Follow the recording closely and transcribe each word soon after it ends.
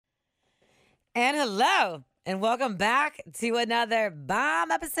And hello, and welcome back to another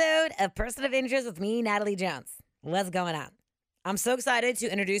bomb episode of Person of Interest with me, Natalie Jones. What's going on? I'm so excited to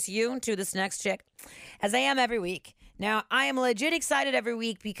introduce you to this next chick, as I am every week. Now, I am legit excited every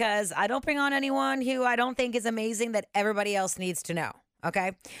week because I don't bring on anyone who I don't think is amazing that everybody else needs to know,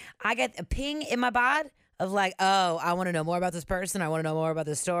 okay? I get a ping in my bod of like, oh, I want to know more about this person. I want to know more about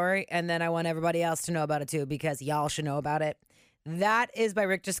this story. And then I want everybody else to know about it too because y'all should know about it. That is by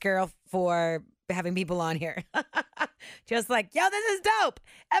Rick Descarrow for having people on here. Just like, yo, this is dope.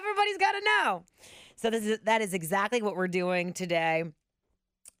 Everybody's got to know. So that is exactly what we're doing today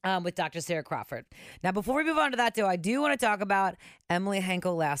with Dr. Sarah Crawford. Now, before we move on to that, though, I do want to talk about Emily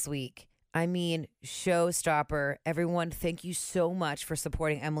Henkel last week. I mean, showstopper. Everyone, thank you so much for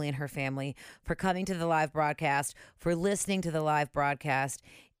supporting Emily and her family, for coming to the live broadcast, for listening to the live broadcast,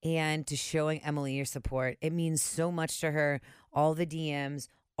 and to showing Emily your support. It means so much to her. All the DMs,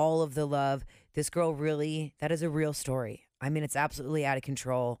 all of the love. This girl really, that is a real story. I mean, it's absolutely out of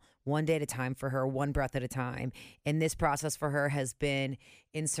control. One day at a time for her, one breath at a time. And this process for her has been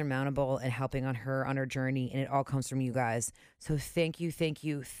insurmountable and helping on her journey. And it all comes from you guys. So thank you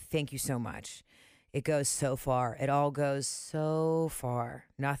so much. It goes so far. It all goes so far.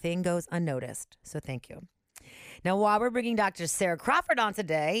 Nothing goes unnoticed. So thank you. Now, why we're bringing Dr. Sarah Crawford on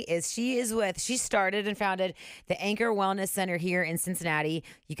today is she started and founded the Anchor Wellness Center here in Cincinnati.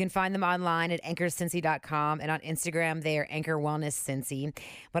 You can find them online at anchorcincy.com, and on Instagram, they are Anchor Wellness Cincy.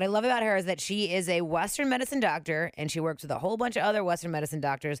 What I love about her is that she is a Western medicine doctor, and she works with a whole bunch of other Western medicine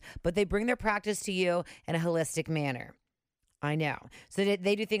doctors, but they bring their practice to you in a holistic manner. I know. So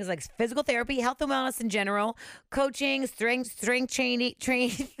they do things like physical therapy, health and wellness in general, coaching,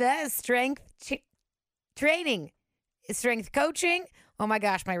 training, strength coaching. Oh my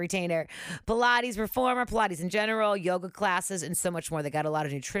gosh, my retainer. Pilates reformer, Pilates in general, yoga classes, and so much more. They got a lot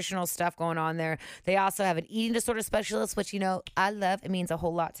of nutritional stuff going on there. They also have an eating disorder specialist, which, I love. It means a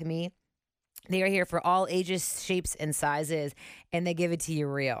whole lot to me. They are here for all ages, shapes, and sizes, and they give it to you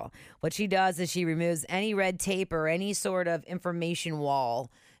real. What she does is she removes any red tape or any sort of information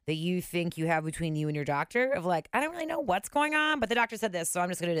wall that you think you have between you and your doctor of like, I don't really know what's going on, but the doctor said this, so I'm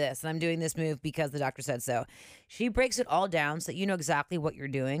just going to do this. And I'm doing this move because the doctor said so. She breaks it all down so that you know exactly what you're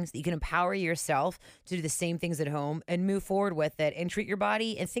doing, so that you can empower yourself to do the same things at home and move forward with it and treat your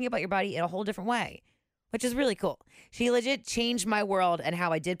body and think about your body in a whole different way, which is really cool. She legit changed my world and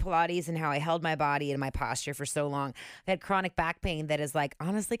how I did Pilates and how I held my body and my posture for so long. I had chronic back pain that has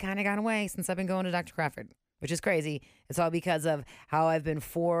honestly kind of gone away since I've been going to Dr. Crawford, which is crazy. It's all because of how I've been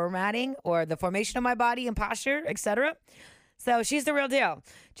formatting or the formation of my body and posture, etc. So she's the real deal.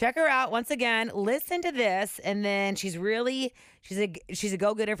 Check her out once again. Listen to this, and then she's a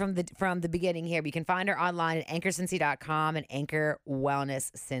go-getter from the beginning here. But you can find her online at anchorcincy.com and Anchor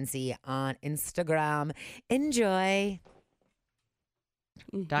Wellness Cincy on Instagram. Enjoy.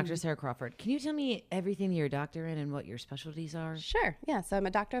 Dr. Sarah Crawford, can you tell me everything you're a doctor in and what your specialties are? Sure. Yeah. So I'm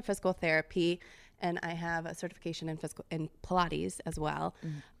a doctor of physical therapy, and I have a certification in Pilates as well.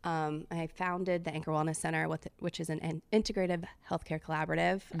 Mm-hmm. I founded the Anchor Wellness Center, which is an integrative healthcare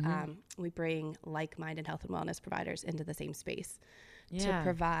collaborative. Mm-hmm. We bring like-minded health and wellness providers into the same space to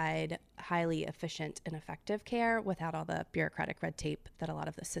provide highly efficient and effective care without all the bureaucratic red tape that a lot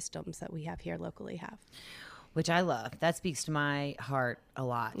of the systems that we have here locally have. Which I love. That speaks to my heart a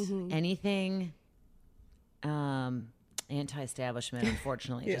lot. Mm-hmm. Anything anti-establishment,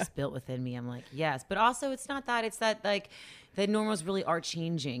 unfortunately, just built within me. I'm like, yes. But also, it's not that. It's that, the normals really are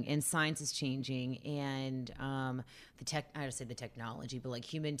changing, and science is changing, and I would say the technology, but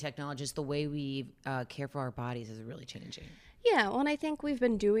human technology, just the way we care for our bodies is really changing. Yeah, well, and I think we've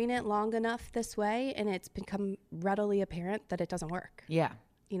been doing it long enough this way, and it's become readily apparent that it doesn't work. Yeah.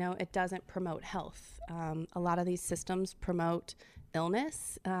 It doesn't promote health. A lot of these systems promote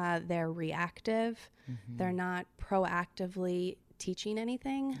illness. They're reactive. Mm-hmm. They're not proactively teaching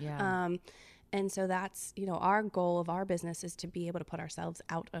anything. Yeah. And so that's, our goal of our business is to be able to put ourselves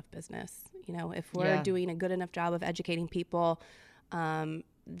out of business. If we're doing a good enough job of educating people,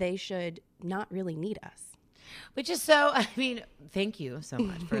 they should not really need us. Which is so, thank you so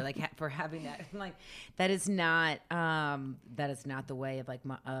much for for having that. That is not the way of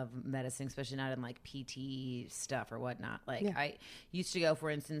of medicine, especially not in PT stuff or whatnot. I used to go, for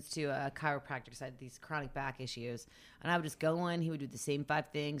instance, to a chiropractor because I had these chronic back issues, and I would just go in. He would do the same 5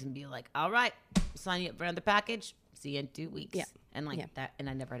 things and be like, "All right, sign you up for another package. See you in 2 weeks." Yeah. And that, and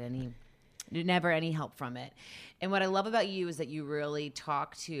I never had any help from it. And what I love about you is that you really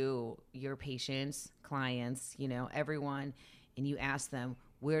talk to your patients, clients, everyone, and you ask them,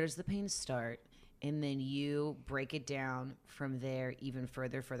 where does the pain start and then you break it down from there even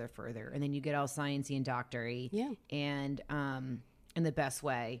further, and then you get all sciencey and doctory, and in the best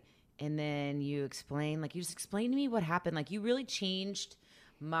way, and then you explain, like, you just explain to me what happened. Like, you really changed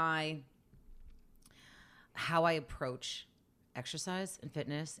how I approach exercise and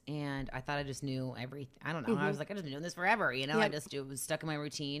fitness, and I thought I just knew everything. I don't know. I was like, I just been doing this forever, you know. It was stuck in my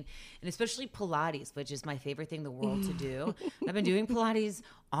routine, and especially Pilates, which is my favorite thing in the world to do. I've been doing Pilates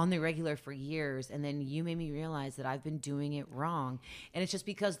on the regular for years, and then you made me realize that I've been doing it wrong, and it's just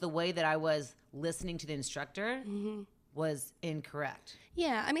because the way that I was listening to the instructor was incorrect.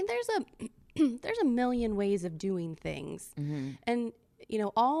 Yeah, I mean, there's a million ways of doing things, and you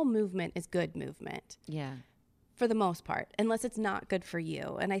know, all movement is good movement. Yeah. For the most part, unless it's not good for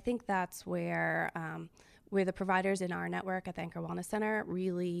you. And I think that's where the providers in our network at the Anchor Wellness Center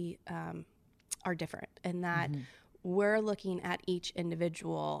really are different, in that we're looking at each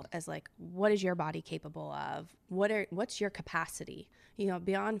individual as like, what is your body capable of? What's your capacity? You know,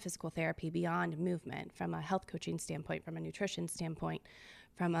 beyond physical therapy, beyond movement, from a health coaching standpoint, from a nutrition standpoint,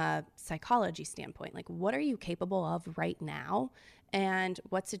 from a psychology standpoint, like, what are you capable of right now, and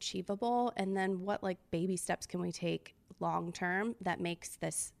what's achievable, and then what, like, baby steps can we take long term that makes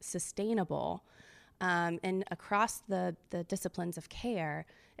this sustainable. And across the disciplines of care,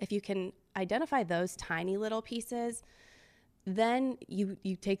 if you can identify those tiny little pieces, then you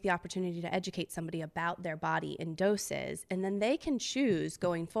take the opportunity to educate somebody about their body in doses, and then they can choose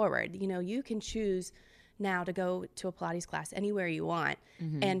going forward. You know, you can choose now to go to a Pilates class anywhere you want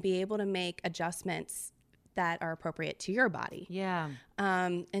and be able to make adjustments that are appropriate to your body. Yeah.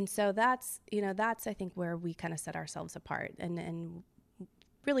 And so that's I think where we kind of set ourselves apart, and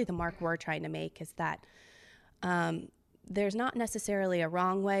really the mark we're trying to make is that there's not necessarily a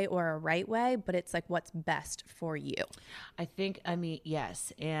wrong way or a right way, but it's like what's best for you.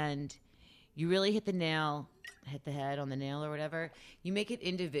 Yes. And you really hit the head on the nail or whatever. You make it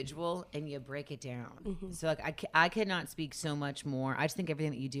individual and you break it down. So like, I cannot speak so much more. I just think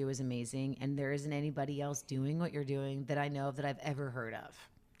everything that you do is amazing, and there isn't anybody else doing what you're doing that I know of that I've ever heard of.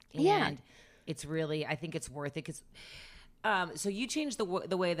 And it's really, I think it's worth it, because so you changed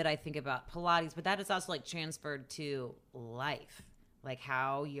the way that I think about Pilates, but that is also like transferred to life, like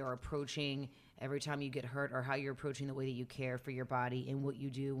how you're approaching every time you get hurt, or how you're approaching the way that you care for your body, and what you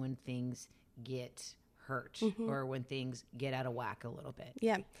do when things get hurt or when things get out of whack a little bit.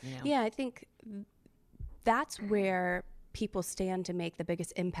 Yeah. You know? Yeah, I think that's where people stand to make the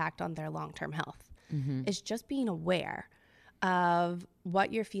biggest impact on their long-term health, is just being aware of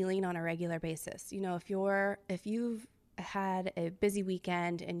what you're feeling on a regular basis. You know, if you've had a busy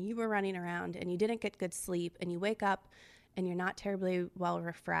weekend and you were running around and you didn't get good sleep, and you wake up and you're not terribly well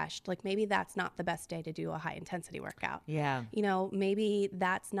refreshed, like, maybe that's not the best day to do a high intensity workout. Yeah. You know, maybe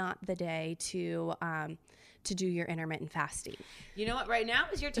that's not the day to do your intermittent fasting. You know what? Right now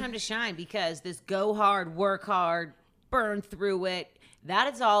is your time to shine, because this go hard, work hard, burn through it,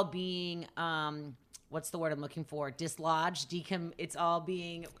 that is all being, what's the word I'm looking for? Dislodged, it's all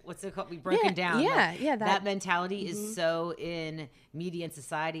being, what's it called? Broken down. Yeah. That mentality is so in media and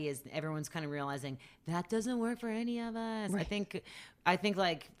society, is everyone's kind of realizing that doesn't work for any of us. Right. I think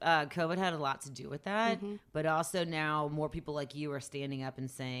like COVID had a lot to do with that, but also now more people like you are standing up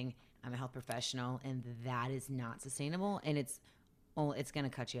and saying, I'm a health professional, and that is not sustainable, and it's going to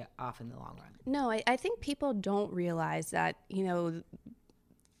cut you off in the long run. No, I think people don't realize that, you know,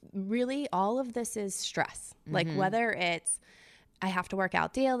 really all of this is stress. Like, whether it's I have to work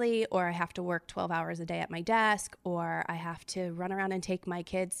out daily, or I have to work 12 hours a day at my desk, or I have to run around and take my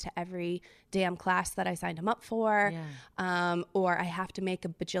kids to every damn class that I signed them up for, or I have to make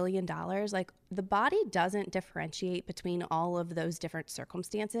 $1 bajillion. Like, the body doesn't differentiate between all of those different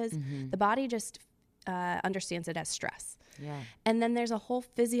circumstances. The body just understands it as stress. Yeah. And then there's a whole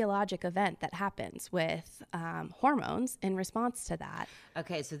physiologic event that happens with hormones in response to that.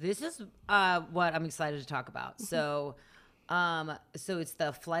 Okay, so this is what I'm excited to talk about. So it's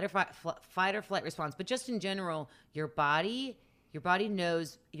the fight or flight response, but just in general, your body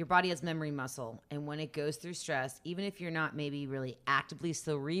knows, your body has memory muscle, and when it goes through stress, even if you're not maybe really actively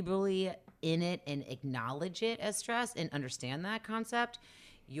cerebrally in it and acknowledge it as stress and understand that concept,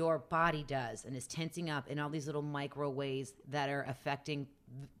 your body does, and is tensing up in all these little micro ways that are affecting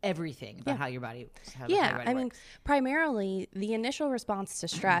everything about how your body I mean, primarily the initial response to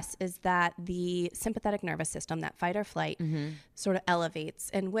stress is that the sympathetic nervous system, that fight or flight, sort of elevates,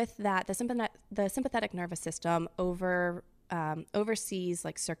 and with that, the sympathetic nervous system oversees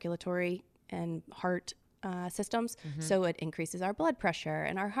like circulatory and heart systems. So it increases our blood pressure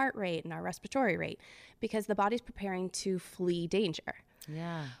and our heart rate and our respiratory rate, because the body's preparing to flee danger.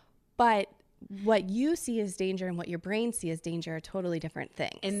 Yeah. But what you see as danger and what your brain see as danger are totally different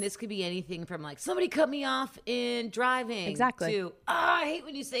things. And this could be anything from like, somebody cut me off in driving. Exactly. To, I hate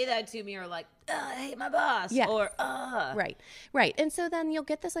when you say that to me, or like, I hate my boss. Yes. Or, Right. And so then you'll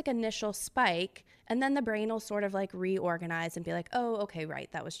get this like initial spike, and then the brain will sort of like reorganize and be like, oh, okay,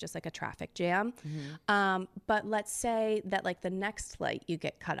 right. That was just like a traffic jam. But let's say that like the next light you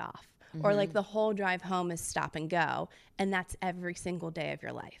get cut off, or like the whole drive home is stop and go. And that's every single day of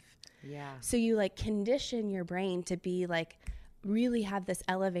your life. Yeah. So you like condition your brain to be like, really have this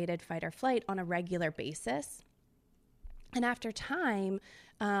elevated fight or flight on a regular basis. And after time,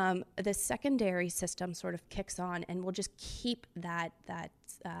 the secondary system sort of kicks on, and we'll just keep that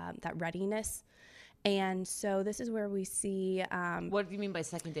readiness. And so this is where we see... what do you mean by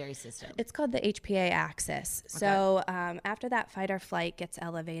secondary system? It's called the HPA axis. Okay. So after that fight or flight gets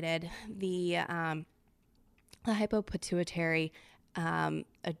elevated, the hypopituitary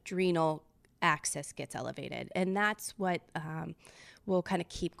adrenal axis gets elevated. And that's what will kind of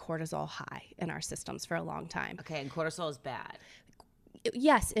keep cortisol high in our systems for a long time. Okay, and cortisol is bad.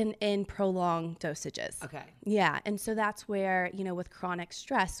 Yes, in prolonged dosages. Okay. Yeah, and so that's where, with chronic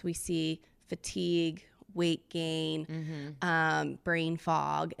stress, we see fatigue, weight gain, brain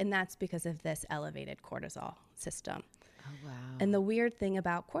fog, and that's because of this elevated cortisol system. Oh, wow. And the weird thing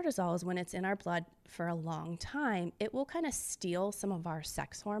about cortisol is when it's in our blood for a long time, it will kind of steal some of our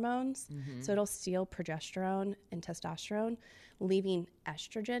sex hormones. So it'll steal progesterone and testosterone, leaving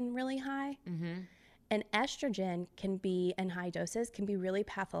estrogen really high. And estrogen can be, in high doses, can be really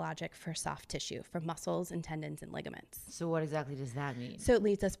pathologic for soft tissue, for muscles and tendons and ligaments. So what exactly does that mean? So it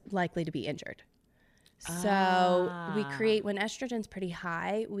leaves us likely to be injured. So we create, when estrogen's pretty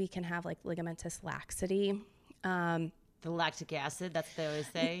high, we can have like ligamentous laxity. The lactic acid, that's what they always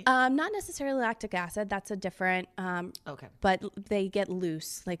say? Not necessarily lactic acid. That's a different, okay. But they get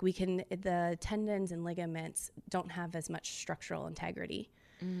loose. Like the tendons and ligaments don't have as much structural integrity.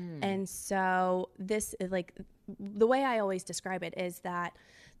 And so this is like, the way I always describe it is that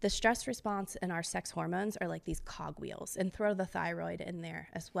the stress response and our sex hormones are like these cogwheels, and throw the thyroid in there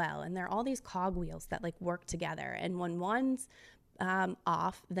as well. And they're all these cogwheels that like work together. And when one's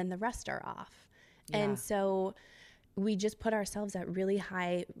off, then the rest are off. Yeah. And so we just put ourselves at really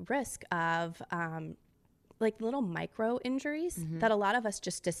high risk of like little micro injuries that a lot of us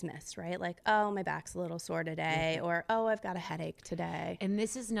just dismiss, right? Like, oh, my back's a little sore today, or oh, I've got a headache today. And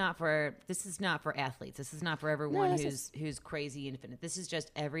this is not for athletes. This is not for everyone who's crazy infinite. This is just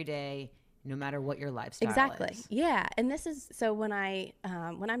every day, no matter what your lifestyle is. Yeah. And this is, so when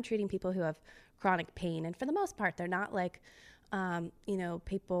I'm treating people who have chronic pain, and for the most part, they're not like,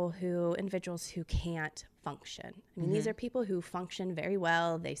 individuals who can't function. I mean, these are people who function very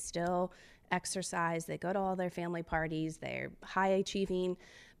well. They still exercise. They go to all their family parties. They're high achieving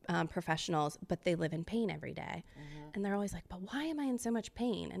professionals, but they live in pain every day. And they're always like, but why am I in so much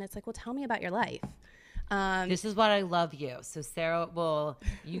pain? And it's like, well, tell me about your life. This is what I love you. So Sarah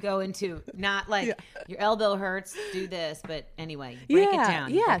you go into not like your elbow hurts, do this, but anyway, break it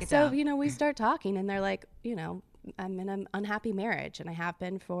down. Yeah. Break it down. We start talking, and they're like, I'm in an unhappy marriage, and I have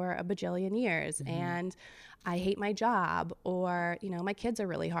been for a bajillion years, and I hate my job, or, my kids are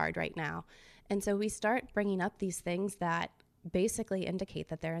really hard right now. And so we start bringing up these things that basically indicate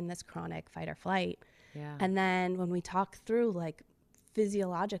that they're in this chronic fight or flight. Yeah. And then when we talk through like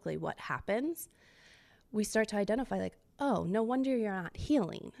physiologically what happens, we start to identify like, oh, no wonder you're not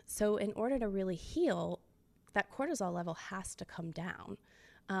healing. So in order to really heal, that cortisol level has to come down.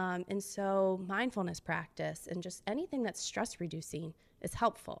 And so mindfulness practice and just anything that's stress reducing is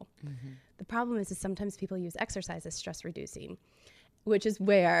helpful. The problem is sometimes people use exercise as stress reducing, which is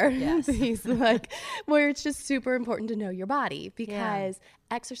where where it's just super important to know your body, because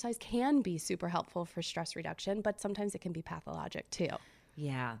exercise can be super helpful for stress reduction, but sometimes it can be pathologic too.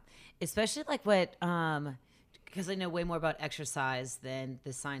 Yeah. Especially like what, because I know way more about exercise than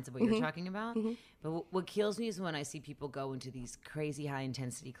the science of what you're talking about. But what kills me is when I see people go into these crazy high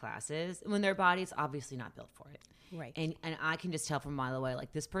intensity classes when their body's obviously not built for it. Right. And I can just tell from a mile away,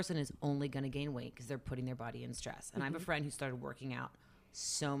 like, this person is only going to gain weight because they're putting their body in stress. And I have a friend who started working out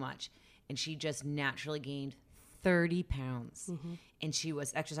so much, and she just naturally gained 30 pounds. And she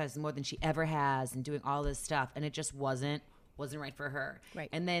was exercising more than she ever has and doing all this stuff. And it just wasn't right for her. Right.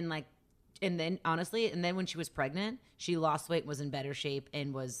 And then honestly, when she was pregnant, she lost weight, was in better shape,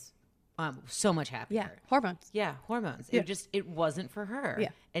 and was so much happier. Yeah, hormones. Yeah, hormones. Yeah. It wasn't for her. Yeah.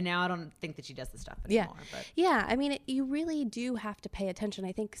 And now I don't think that she does this stuff anymore. But. Yeah, I mean, you really do have to pay attention.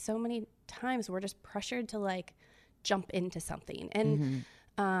 I think so many times we're just pressured to like jump into something. And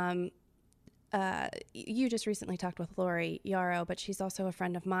you just recently talked with Lori Yarrow, but she's also a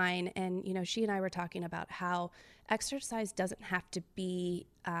friend of mine. And, she and I were talking about how exercise doesn't have to be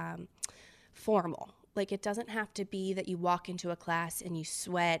formal. Like, it doesn't have to be that you walk into a class and you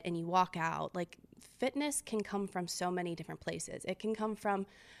sweat and you walk out. Like, fitness can come from so many different places. It can come from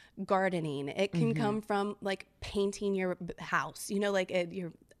gardening. It can come from, like, painting your house.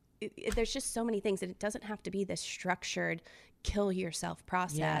 There's just so many things. And it doesn't have to be this structured, kill yourself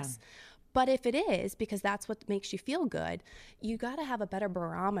process. Yeah. But if it is, because that's what makes you feel good, you got to have a better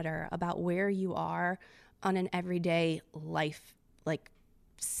barometer about where you are on an everyday life, like,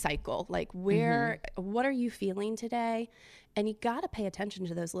 cycle. Like, what are you feeling today? And you got to pay attention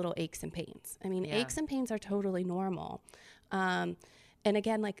to those little aches and pains. I mean, aches and pains are totally normal. And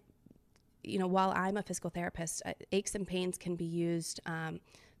again, like, while I'm a physical therapist, aches and pains can be used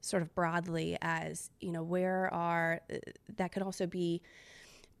sort of broadly as, that could also be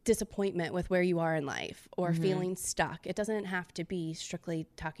disappointment with where you are in life or feeling stuck. It doesn't have to be strictly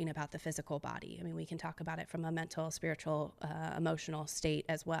talking about the physical body. I mean, we can talk about it from a mental, spiritual, emotional state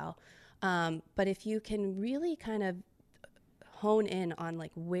as well. But if you can really kind of hone in on,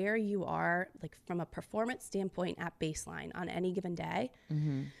 like, where you are, like, from a performance standpoint at baseline on any given day,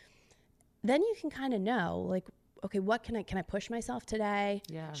 then you can kind of know, like, okay, what can I push myself today?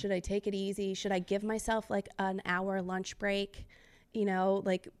 Yeah. Should I take it easy? Should I give myself, like, an hour lunch break?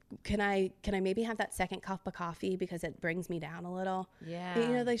 Like, can I maybe have that second cup of coffee because it brings me down a little?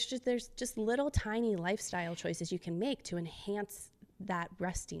 Yeah. There's just little tiny lifestyle choices you can make to enhance that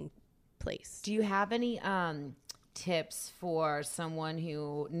resting place. Do you have any tips for someone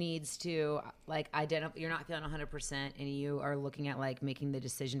who needs to, like, identify, you're not feeling 100% and you are looking at, like, making the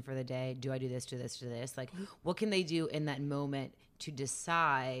decision for the day? Do I do this, do this, do this? Like, what can they do in that moment to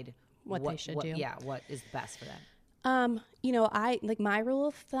decide what they should do? Yeah, what is best for them? I, like, my rule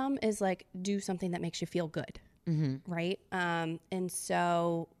of thumb is, like, do something that makes you feel good. Right. And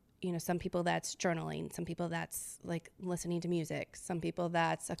so, some people that's journaling, some people that's, like, listening to music, some people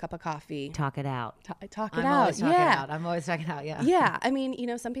that's a cup of coffee. Talk it out. Talk it out. Yeah. I'm always talking out. Yeah. Yeah. I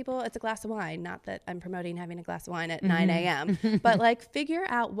mean, some people, it's a glass of wine. Not that I'm promoting having a glass of wine at 9 a.m., but, like, figure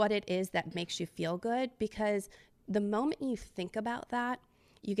out what it is that makes you feel good, because the moment you think about that,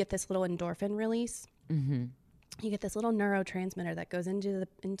 you get this little endorphin release. You get this little neurotransmitter that goes into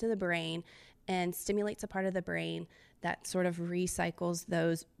the brain and stimulates a part of the brain that sort of recycles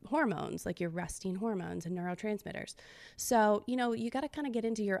those hormones, like your resting hormones and neurotransmitters. So, you got to kind of get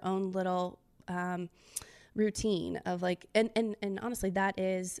into your own little routine of, like, and honestly, that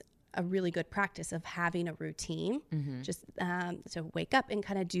is a really good practice of having a routine. Just to wake up and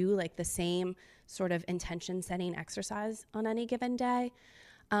kind of do, like, the same sort of intention setting exercise on any given day.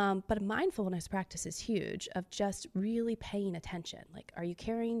 But a mindfulness practice is huge, of just really paying attention. Like, are you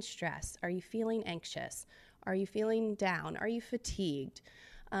carrying stress? Are you feeling anxious? Are you feeling down? Are you fatigued?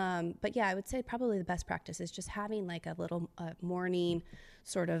 But yeah, I would say probably the best practice is just having, like, a little morning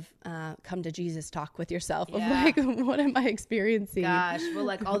sort of come to Jesus talk with yourself of, like, what am I experiencing? Gosh, well,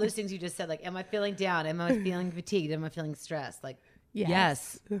 like, all those things you just said, like, am I feeling down? Am I feeling fatigued? Am I feeling stressed? Like,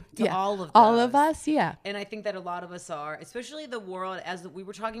 yes. To all of those. All of us, yeah. And I think that a lot of us are, especially the world, we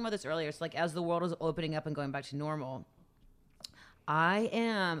were talking about this earlier, so, like, as the world is opening up and going back to normal, I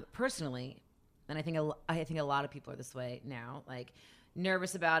am personally, and I think a lot of people are this way now, like,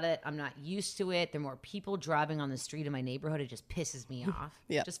 nervous about it. I'm not used to it. There are more people driving on the street in my neighborhood. It just pisses me off.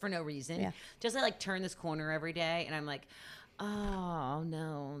 Just for no reason. Yeah. Just I, like, turn this corner every day and I'm like, oh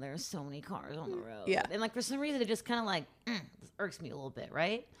no, there's so many cars on the road. Yeah. And, like, for some reason it just kind of, like, irks me a little bit,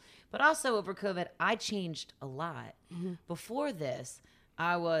 right? But also over COVID, I changed a lot. Before this,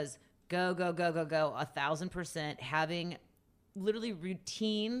 I was go 1,000%, having literally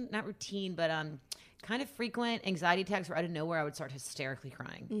kind of frequent anxiety attacks where out of nowhere I would start hysterically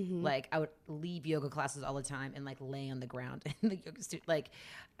crying. Like, I would leave yoga classes all the time and, like, lay on the ground in the yoga studio. Like,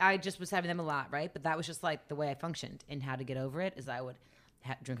 I just was having them a lot, right? But that was just, like, the way I functioned. And how to get over it is I would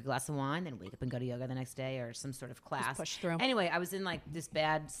drink a glass of wine, then wake up and go to yoga the next day or some sort of class. Just push through. Anyway, I was in, like, this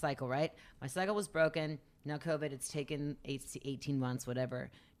bad cycle, right? My cycle was broken. Now COVID, it's taken 18 months,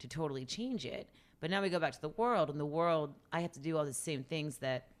 whatever, to totally change it. But now we go back to the world, and the world, I have to do all the same things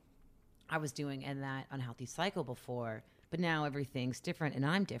that I was doing in that unhealthy cycle before, but now everything's different and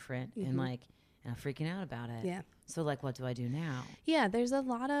I'm different and, like, and I'm freaking out about it. Yeah. So, like, what do I do now? Yeah, there's a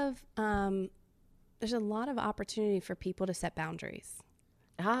lot of opportunity for people to set boundaries.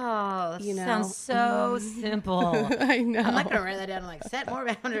 Oh, that You know? sounds so simple. I know. I'm not going to write that down. Like, set more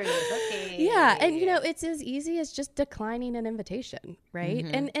boundaries. Okay. Yeah, and it's as easy as just declining an invitation, right?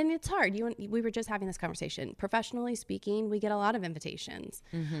 And it's hard. We were just having this conversation. Professionally speaking, we get a lot of invitations.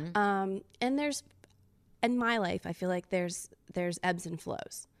 And there's, in my life, I feel like there's ebbs and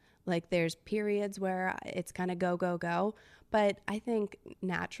flows. Like there's periods where it's kind of go, go, go. But I think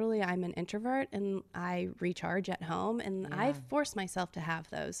naturally I'm an introvert and I recharge at home, and I force myself to have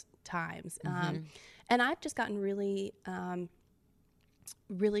those times. And I've just gotten really,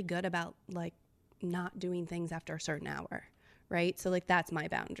 really good about like not doing things after a certain hour. Right. So like that's my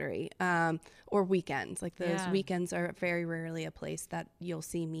boundary. Or weekends. Like those weekends are very rarely a place that you'll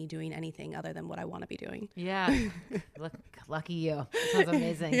see me doing anything other than what I want to be doing. Yeah. Look, lucky you. That sounds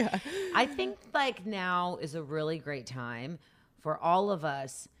amazing. Yeah. I think like now is a really great time for all of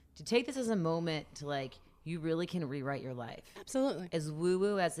us to take this as a moment to like, you really can rewrite your life. Absolutely. As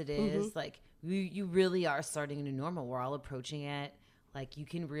woo-woo as it is, like you really are starting a new normal. We're all approaching it. Like you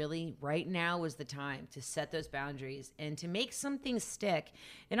can really, right now is the time to set those boundaries and to make something stick,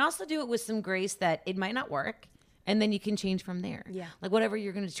 and also do it with some grace that it might not work. And then you can change from there. Yeah. Like whatever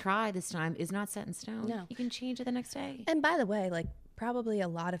you're going to try this time is not set in stone. No. You can change it the next day. And by the way, like probably a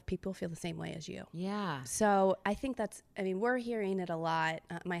lot of people feel the same way as you. Yeah. So I think we're hearing it a lot.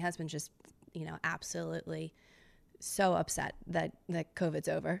 My husband's just, absolutely so upset that COVID's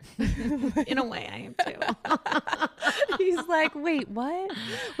over. In a way, I am too. He's like, wait, what?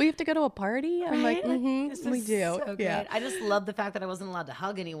 We have to go to a party? I'm like, This we is do. So good. Yeah. I just love the fact that I wasn't allowed to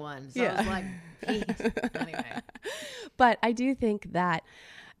hug anyone. So I was like, peace. Anyway. But I do think that,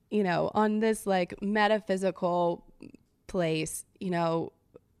 on this like metaphysical place,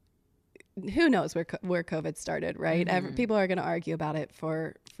 who knows where COVID started, right? People are going to argue about it forever.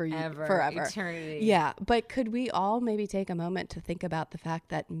 Eternity. Yeah. But could we all maybe take a moment to think about the fact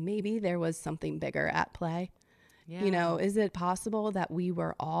that maybe there was something bigger at play? Yeah. Is it possible that we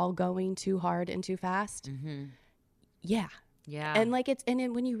were all going too hard and too fast? Yeah. Yeah. And like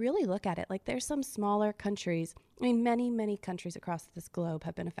when you really look at it, like there's some smaller countries. I mean, many countries across this globe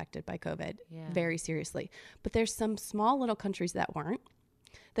have been affected by COVID very seriously. But there's some small little countries that weren't,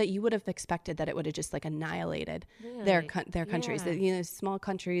 that you would have expected that it would have just like annihilated their countries. Small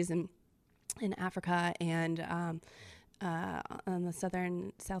countries in Africa and on the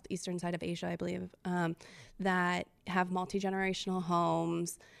southeastern side of Asia, I believe, that have multi-generational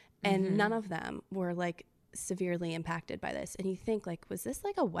homes, and none of them were like severely impacted by this. And you think like, was this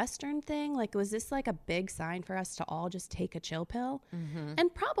like a Western thing? Like, was this like a big sign for us to all just take a chill pill?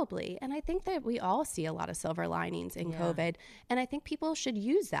 And probably. And I think that we all see a lot of silver linings in COVID. And I think people should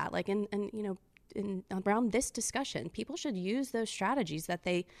use that. Like, in around this discussion, people should use those strategies that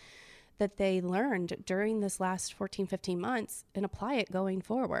they learned during this last 14, 15 months and apply it going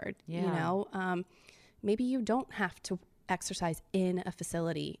forward. Maybe you don't have to exercise in a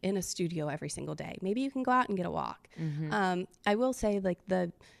facility, in a studio every single day. Maybe you can go out and get a walk. I will say like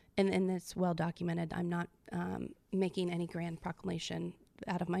and it's well documented. I'm not making any grand proclamation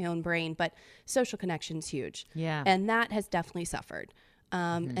out of my own brain, but social connection's huge. Yeah. And that has definitely suffered.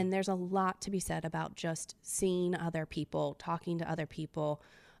 And there's a lot to be said about just seeing other people, talking to other people,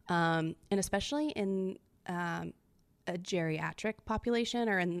 and especially in a geriatric population,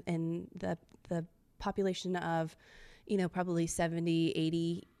 or in the population of probably 70,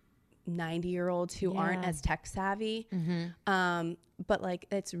 80, 90-year-olds who aren't as tech savvy. But like,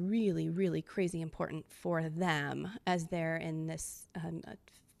 it's really, really crazy important for them as they're in this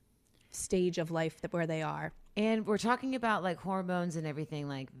stage of life where they are. And we're talking about like hormones and everything,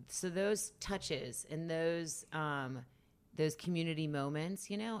 like, so those touches and those community moments,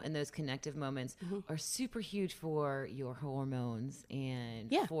 and those connective moments are super huge for your hormones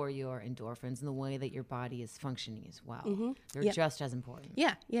and for your endorphins and the way that your body is functioning as well. They're just as important.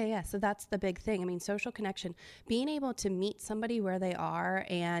 Yeah. So that's the big thing. I mean, social connection, being able to meet somebody where they are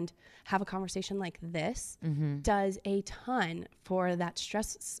and have a conversation like this does a ton for that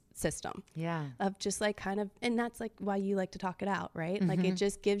stress system. Yeah. Of just like kind of, and that's like why you like to talk it out, right? Like it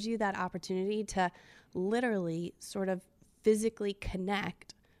just gives you that opportunity to literally sort of physically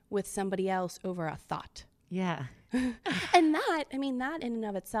connect with somebody else over a thought. Yeah. And that in and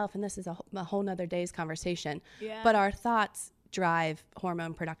of itself, and this is a whole nother day's conversation, but our thoughts drive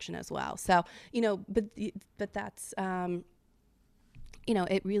hormone production as well. So, but that's,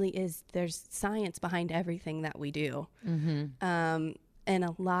 it really is, there's science behind everything that we do. And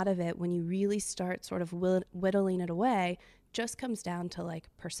a lot of it, when you really start sort of whittling it away, just comes down to like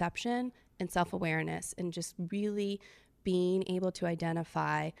perception and self-awareness, and just really being able to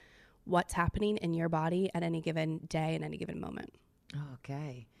identify what's happening in your body at any given day and any given moment.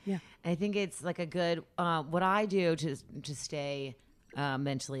 Okay. Yeah. I think it's like a good, what I do to stay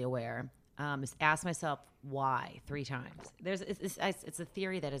mentally aware is ask myself why 3 times. It's a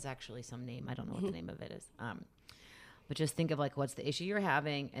theory that is actually some name. I don't know what the name of it is. But just think of like, what's the issue you're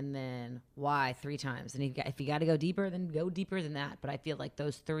having, and then why 3 times. And if you got to go deeper, then go deeper than that. But I feel like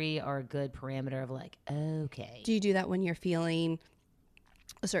those 3 are a good parameter of like, okay. Do you do that when you're feeling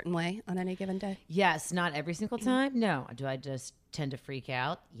a certain way on any given day? Yes, not every single time. No. Do I just tend to freak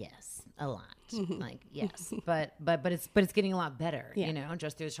out? Yes, a lot. Like, yes, but it's getting a lot better. Yeah. You know,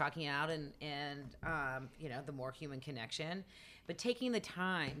 just through talking out and you know, the more human connection, but taking the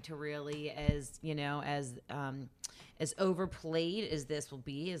time to really, as you know, as overplayed as this will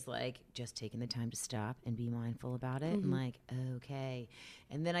be, is like just taking the time to stop and be mindful about it, and like, okay,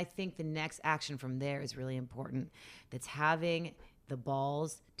 and then I think the next action from there is really important. That's having the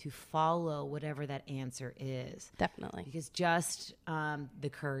balls to follow whatever that answer is. Definitely. Because just the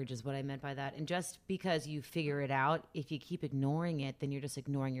courage is what I meant by that. And just because you figure it out, if you keep ignoring it, then you're just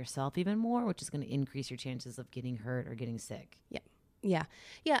ignoring yourself even more, which is going to increase your chances of getting hurt or getting sick. Yeah.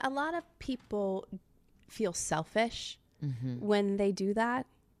 A lot of people feel selfish when they do that.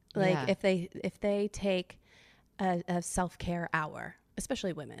 Like if they take a self-care hour,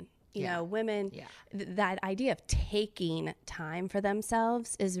 especially women. You know, women, that idea of taking time for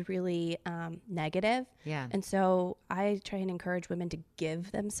themselves is really negative. Yeah. And so I try and encourage women to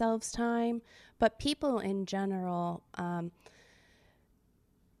give themselves time. But people in general,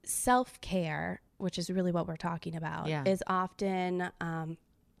 self-care, which is really what we're talking about, is often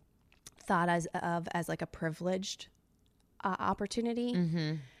thought as like a privileged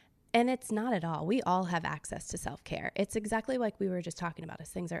opportunity. And it's not at all. We all have access to self-care. It's exactly like we were just talking about as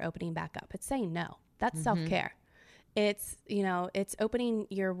things are opening back up. It's saying no. That's self-care. It's, you know, it's opening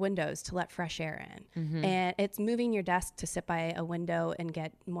your windows to let fresh air in. And it's moving your desk to sit by a window and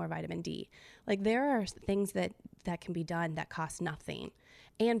get more vitamin D. Like, there are things that can be done that cost nothing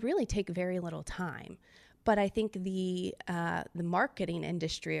and really take very little time. But I think the marketing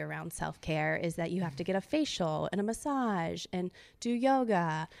industry around self-care is that you have to get a facial and a massage and do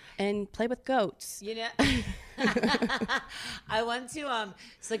yoga and play with goats. You know, I went to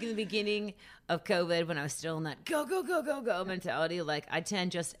it's like in the beginning of COVID when I was still in that go mentality. Like, I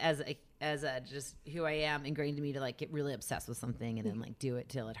tend, just as just who I am, ingrained in me, to like get really obsessed with something and then like do it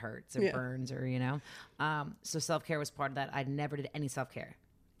till it hurts or burns, or, you know. So self-care was part of that. I never did any self-care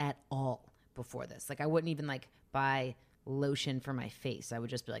at all before this. Like, I wouldn't even like buy lotion for my face. I would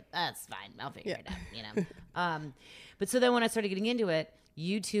just be like, that's fine, I'll figure it out, you know. But so then when I started getting into it,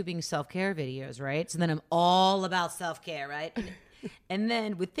 YouTubing self-care videos, right? So then I'm all about self-care, right? And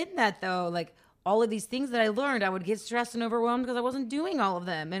then within that, though, like, all of these things that I learned, I would get stressed and overwhelmed because I wasn't doing all of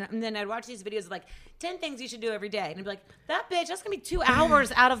them. And then I'd watch these videos of like 10 things you should do every day. And I'd be like, that bitch, that's going to be 2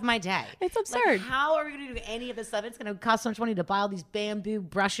 hours out of my day. It's absurd. Like, how are we going to do any of this stuff? It's going to cost so much money to buy all these bamboo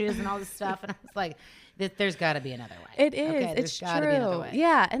brushes and all this stuff. And I was like, there's got to be another way. It is. Okay, it's true. Be another way.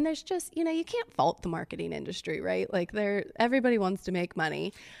 Yeah. And there's just, you know, you can't fault the marketing industry, right? Like, everybody wants to make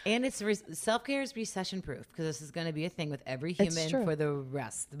money. And it's self-care is recession proof, because this is going to be a thing with every human for the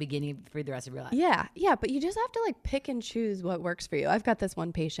rest of your life. Yeah. Yeah. But you just have to like pick and choose what works for you. I've got this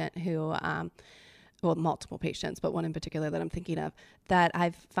one patient who, well, multiple patients, but one in particular that I'm thinking of, that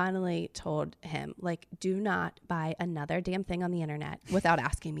I've finally told him, like, do not buy another damn thing on the internet without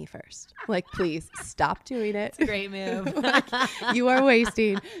asking me first. Like, please stop doing it. It's a great move. Like, you are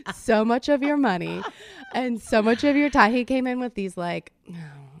wasting so much of your money and so much of your time. He came in with these like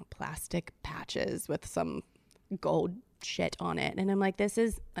plastic patches with some gold shit on it, and I'm like, this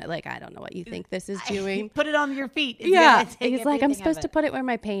is like, I don't know what you think this is doing. Put it on your feet. He's like, I'm supposed to put it where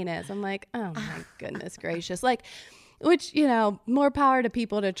my pain is. I'm like, oh my goodness gracious. Like, which, you know, more power to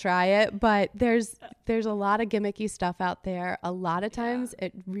people to try it, but there's a lot of gimmicky stuff out there. A lot of times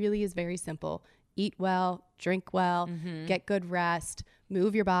it really is very simple. Eat well, drink well, get good rest,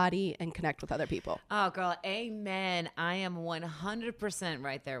 move your body, and connect with other people. Oh, girl, amen. I am 100%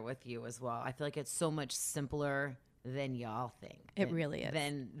 right there with you as well. I feel like it's so much simpler than y'all think. It really is.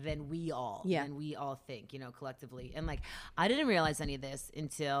 Than we all think, you know, collectively. And like, I didn't realize any of this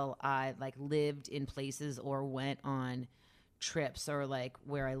until I like lived in places or went on trips, or like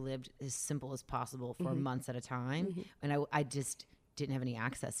where I lived as simple as possible for months at a time. And I just didn't have any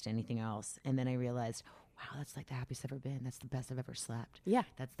access to anything else. And then I realized, wow, that's like the happiest I've ever been. That's the best I've ever slept. Yeah.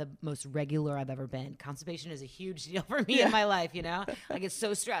 That's the most regular I've ever been. Constipation is a huge deal for me in my life, you know? I get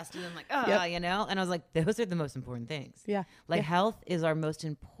so stressed and I'm like, oh, you know? And I was like, those are the most important things. Yeah. Like health is our most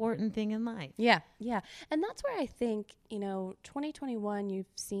important thing in life. Yeah. Yeah. And that's where I think, 2021, you've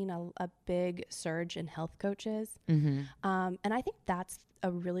seen a big surge in health coaches. And I think that's a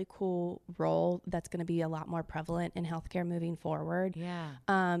really cool role that's going to be a lot more prevalent in healthcare moving forward.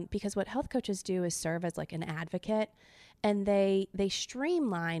 Yeah. Because what health coaches do is serve as like an advocate, and they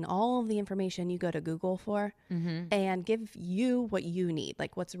streamline all of the information you go to Google for and give you what you need,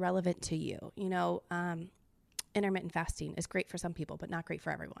 like what's relevant to you. Intermittent fasting is great for some people, but not great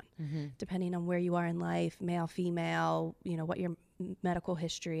for everyone, depending on where you are in life, male, female, what your medical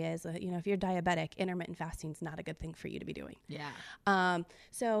history is. If you're diabetic, intermittent fasting is not a good thing for you to be doing. Yeah.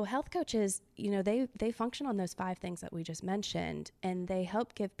 So health coaches, they function on those 5 things that we just mentioned, and they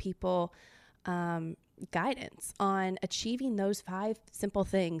help give people guidance on achieving those 5 simple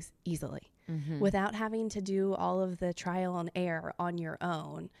things easily without having to do all of the trial and error on your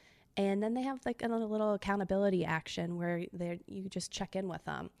own. And then they have like a little accountability action where you just check in with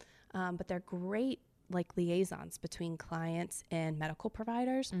them. But they're great like liaisons between clients and medical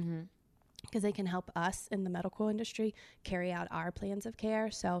providers because they can help us in the medical industry carry out our plans of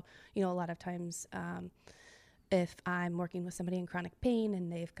care. So, a lot of times if I'm working with somebody in chronic pain and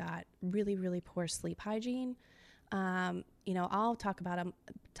they've got really, really poor sleep hygiene, I'll talk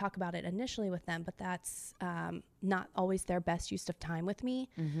about it initially with them, but that's not always their best use of time with me.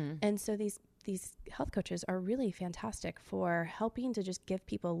 And so these health coaches are really fantastic for helping to just give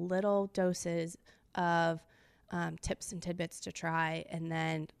people little doses of tips and tidbits to try, and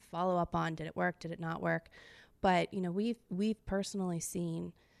then follow up on, did it work? Did it not work? But, we've personally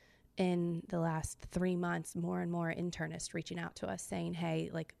seen in the last 3 months, more and more internists reaching out to us saying, hey,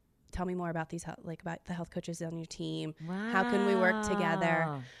 like, tell me more about about the health coaches on your team. Wow. How can we work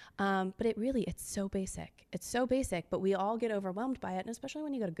together? But it's so basic. It's so basic, but we all get overwhelmed by it. And especially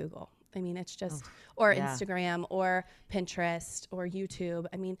when you go to Google, it's just, Instagram or Pinterest or YouTube.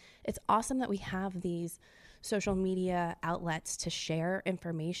 It's awesome that we have these social media outlets to share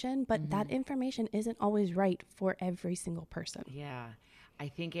information, but that information isn't always right for every single person. Yeah. I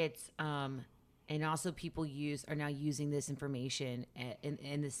think it's, and also people are now using this information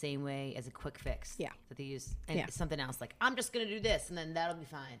in the same way as a quick fix. Yeah. That they use something else. Like, I'm just going to do this and then that'll be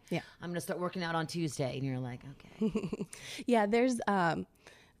fine. Yeah. I'm going to start working out on Tuesday. And you're like, okay. Yeah. There's,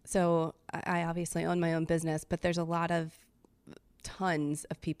 so I obviously own my own business, but there's a lot of tons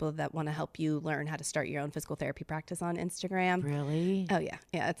of people that want to help you learn how to start your own physical therapy practice on Instagram. Really? Oh yeah.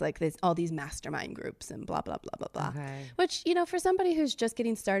 Yeah. It's like there's all these mastermind groups and blah, blah, blah, blah, blah. Okay. Which, for somebody who's just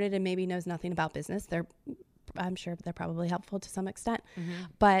getting started and maybe knows nothing about business, I'm sure they're probably helpful to some extent.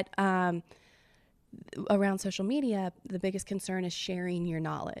 But, around social media, the biggest concern is sharing your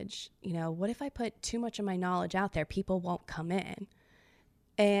knowledge. What if I put too much of my knowledge out there? People won't come in.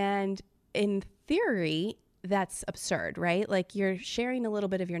 And in theory, that's absurd, right? Like, you're sharing a little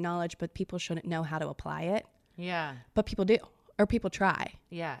bit of your knowledge, but people shouldn't know how to apply it. Yeah. But people do, or people try.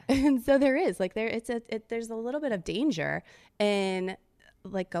 Yeah. And so there's a little bit of danger in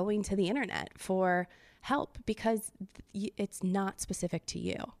like going to the internet for help because it's not specific to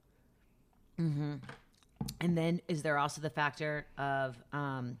you. And then is there also the factor of,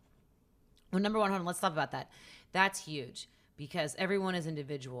 number one, hold on, let's talk about that. That's huge. Because everyone is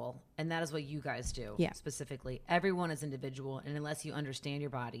individual, and that is what you guys do specifically. Everyone is individual, and unless you understand your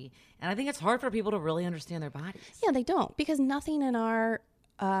body, and I think it's hard for people to really understand their bodies. Yeah, they don't, because nothing in our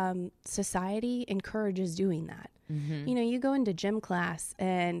society encourages doing that. You go into gym class,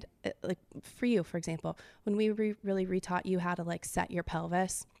 and like for you, for example, when we really retaught you how to like set your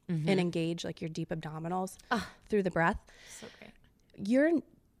pelvis and engage like your deep abdominals through the breath. So great.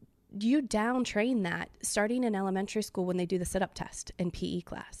 You down train that starting in elementary school when they do the sit-up test in PE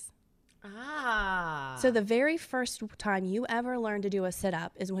class. So the very first time you ever learn to do a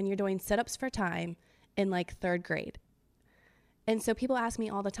sit-up is when you're doing sit-ups for time in like 3rd grade. And so people ask me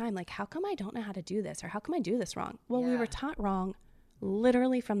all the time, like, how come I don't know how to do this? Or how come I do this wrong? Well, we were taught wrong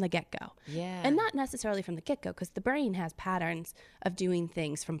literally from the get-go. Yeah. And not necessarily from the get-go, because the brain has patterns of doing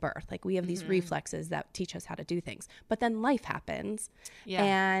things from birth. Like, we have these reflexes that teach us how to do things. But then life happens. Yeah.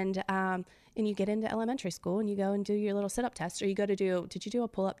 And you get into elementary school and you go and do your little sit-up test, or did you do a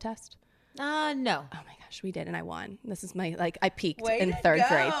pull-up test? No. Oh my gosh, we did, and I won. This is my I peaked Way in to 3rd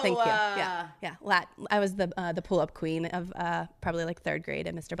grade. go. Thank you. Yeah. I was the pull-up queen of probably 3rd grade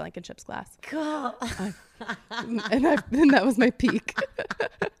in Mr. Blankenship's class. Cool. And that was my peak.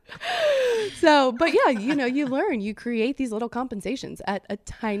 So, but yeah, you learn, you create these little compensations at a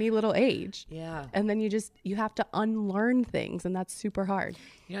tiny little age. Yeah. And then you have to unlearn things, and that's super hard.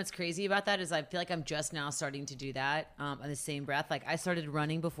 You know what's crazy about that is I feel like I'm just now starting to do that on the same breath. Like I started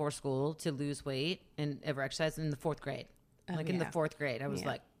running before school to lose weight and ever exercise in the 4th grade. In the 4th grade, I was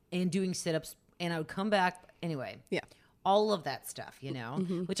and doing sit-ups, and I would come back anyway. Yeah. All of that stuff,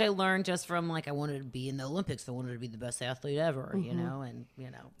 which I learned just from I wanted to be in the Olympics. I wanted to be the best athlete ever, and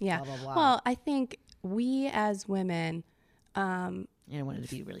Yeah. blah, blah, blah. Well, I think we as women, and I wanted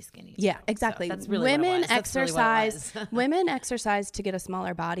to be really skinny. Yeah, too. exactly. So that's really women what it was. exercise. That's really what it was. Women exercise to get a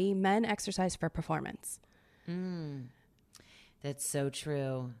smaller body. Men exercise for performance. That's so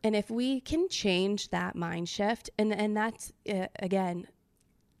true. And if we can change that mind shift, and that's again,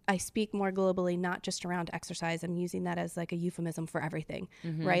 I speak more globally, not just around exercise. I'm using that as a euphemism for everything,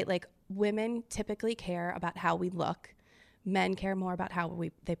 right? Women typically care about how we look. Men care more about how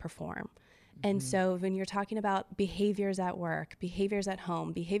they perform. And so when you're talking about behaviors at work, behaviors at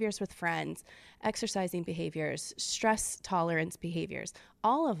home, behaviors with friends, exercising behaviors, stress tolerance behaviors,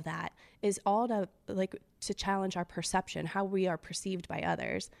 all of that is all to challenge our perception, how we are perceived by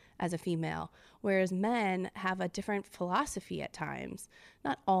others as a female. Whereas men have a different philosophy at times,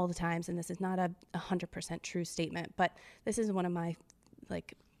 not all the times, and this is not a 100% true statement, but this is one of my,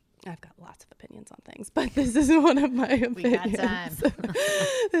 I've got lots of opinions on things, but this is one of my opinions. We got time.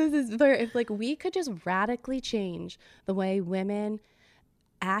 This is where if we could just radically change the way women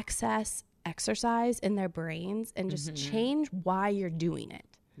access exercise in their brains and just change why you're doing it.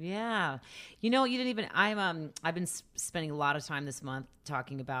 Yeah. You didn't even, I've been spending a lot of time this month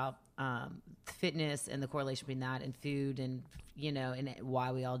talking about fitness and the correlation between that and food and, and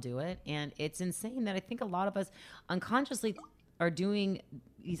why we all do it. And it's insane that I think a lot of us unconsciously are doing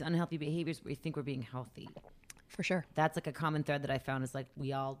these unhealthy behaviors where we think we're being healthy. For sure. That's a common thread that I found is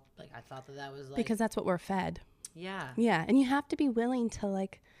we all, I thought that was because that's what we're fed. Yeah. Yeah. And you have to be willing to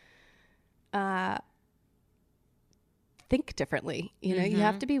think differently. You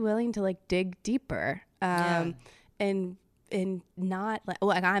have to be willing to dig deeper. And not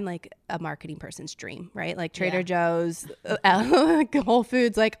I'm a marketing person's dream, right? Trader Joe's, Whole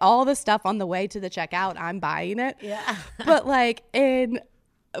Foods, all the stuff on the way to the checkout, I'm buying it. Yeah. But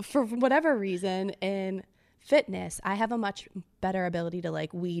for whatever reason in fitness, I have a much better ability to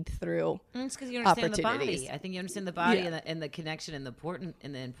weed through. It's because you understand the opportunities. body. I think you understand the body and the connection and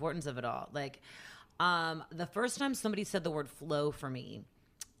the importance of it all. The first time somebody said the word flow for me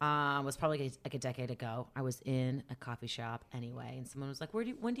was probably a decade ago. I was in a coffee shop anyway, and someone was like,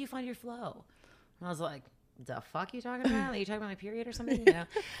 when do you find your flow? And I was like, the fuck are you talking about? Are you talking about my period or something?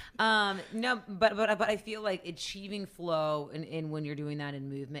 No, but I feel like achieving flow and when you're doing that in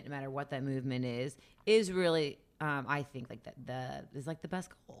movement, no matter what that movement is really, I think that is the best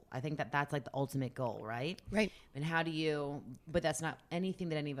goal. I think that's the ultimate goal, right? Right. And but that's not anything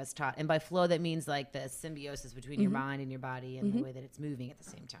that any of us taught. And by flow, that means the symbiosis between your mind and your body and the way that it's moving at the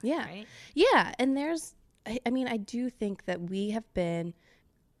same time. Yeah. Right? Yeah. And I do think that we have been,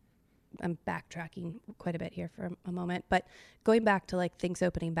 I'm backtracking quite a bit here for a moment, but going back to things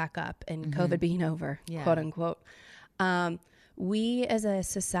opening back up and COVID being over, quote unquote, we as a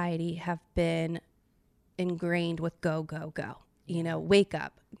society have been ingrained with go, go, go. Wake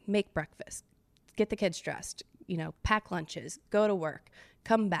up, make breakfast, get the kids dressed, pack lunches, go to work,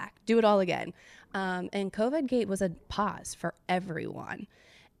 come back, do it all again. And COVID Gate was a pause for everyone.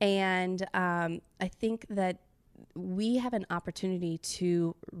 And I think that we have an opportunity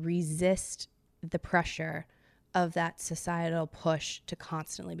to resist the pressure of that societal push to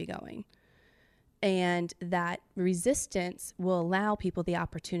constantly be going. And that resistance will allow people the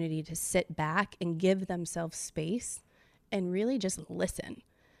opportunity to sit back and give themselves space and really just listen.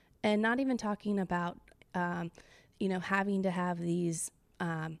 And not even talking about, having to have these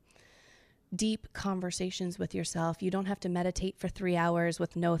deep conversations with yourself. You don't have to meditate for 3 hours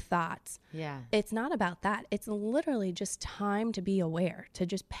with no thoughts. Yeah. It's not about that. It's literally just time to be aware, to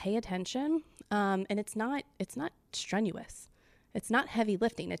just pay attention. And it's not strenuous. It's not heavy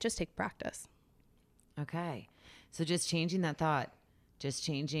lifting. It just takes practice. Okay. So just changing that thought,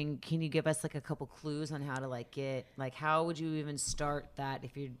 can you give us a couple clues on how to get, how would you even start that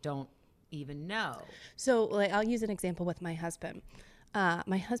if you don't even know? So I'll use an example with my husband.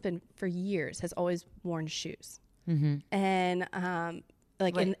 My husband for years has always worn shoes. Mm-hmm. And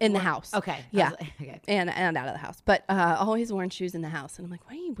like Wait, in the house. Okay. Yeah. Okay. And out of the house. But always worn shoes in the house. And I'm like,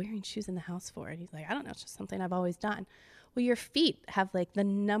 why are you wearing shoes in the house for? And he's like, I don't know. It's just something I've always done. Well, your feet have like the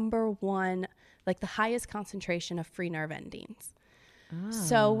number one, like the highest concentration of free nerve endings.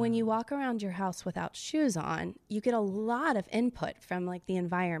 So when you walk around your house without shoes on, you get a lot of input from like the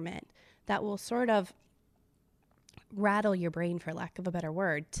environment that will sort of rattle your brain, for lack of a better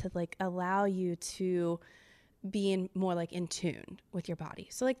word, to like allow you to be in more like in tune with your body.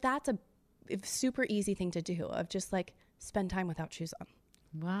 So like that's a super easy thing to do, of just like spend time without shoes on.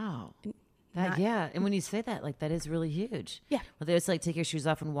 Wow. Not- Yeah. And when you say that, like that is really huge. Yeah. Whether it's like take your shoes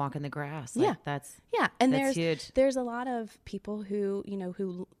off and walk in the grass. Like, Yeah. That's Yeah, and that's huge. there's a lot of people who, you know,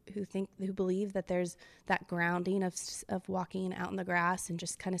 who believe that there's that grounding of walking out in the grass and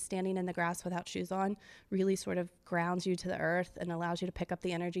just kind of standing in the grass without shoes on really sort of grounds you to the earth and allows you to pick up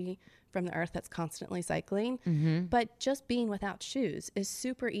the energy from the earth that's constantly cycling. Mm-hmm. But just being without shoes is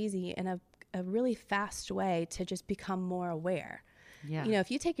super easy and a really fast way to just become more aware. Yeah. You know, if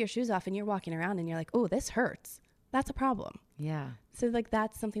you take your shoes off and you're walking around and you're like, oh, this hurts, that's a problem. Yeah. So like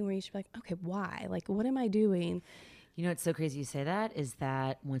that's something where you should be like, okay, why? Like, what am I doing? You know, it's so crazy you say that, is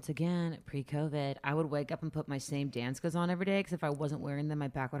that once again, pre-COVID, I would wake up and put my same dance clothes on every day because if I wasn't wearing them, my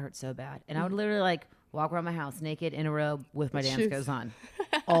back would hurt so bad. And I would literally like walk around my house naked in a robe with my dance Shoes. clothes on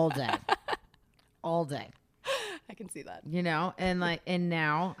all day. All day. I can see that. You know, and like, and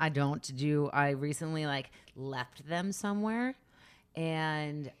now I recently like left them somewhere.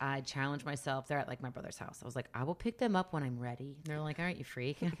 And I challenged myself. They're at like my brother's house. I was like, I will pick them up when I'm ready. And they're like, all right, you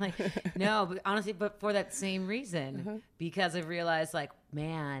freak. And I'm like, no, but honestly, but for that same reason, because I've realized like,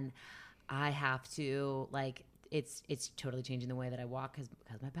 man, I have to like, it's totally changing the way that I walk because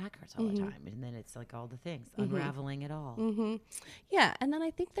my back hurts all the time. And then it's like all the things, unraveling it all. Yeah. And then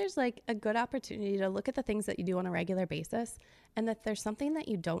I think there's like a good opportunity to look at the things that you do on a regular basis, and that there's something that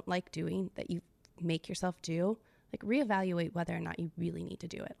you don't like doing that you make yourself do. Like reevaluate whether or not you really need to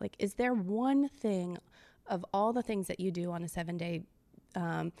do it. Like, is there one thing of all the things that you do on a 7-day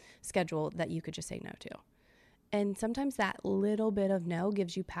schedule that you could just say no to? And sometimes that little bit of no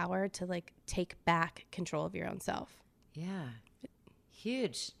gives you power to like take back control of your own self. Yeah.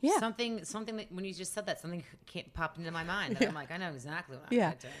 Huge. Yeah. Something that when you just said that, something popped into my mind that I'm like, I know exactly what I'm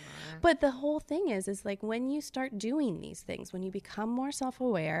going to do. But the whole thing is like when you start doing these things, when you become more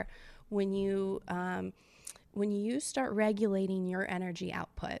self-aware, when you start regulating your energy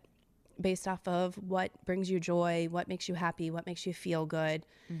output based off of what brings you joy, what makes you happy, what makes you feel good,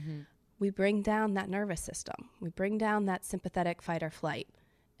 we bring down that nervous system. We bring down that sympathetic fight or flight.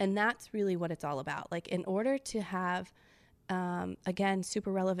 And that's really what it's all about. Like in order to have, again,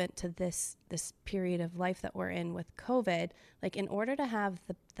 super relevant to this period of life that we're in with COVID, like in order to have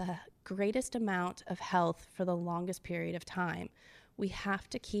the greatest amount of health for the longest period of time, we have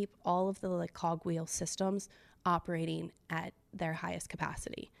to keep all of the like cogwheel systems operating at their highest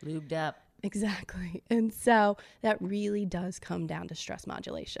capacity. Lubed up. Exactly. And so that really does come down to stress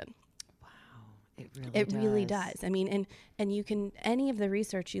modulation. Wow. It Really does. I mean, and you can, any of the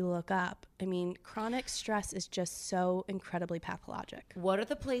research you look up, I mean, chronic stress is just so incredibly pathologic. What are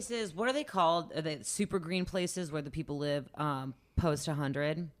the places, what are they called? Are they super green places where the people live post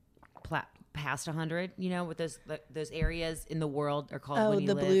 100? Past 100, you know, with those areas in the world are called when you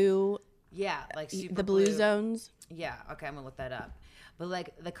the live. blue. Yeah, like super the blue zones. Yeah, okay, I'm gonna look that up. But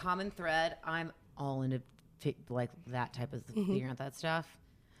like the common thread, I'm all into like that type of figuring out that stuff,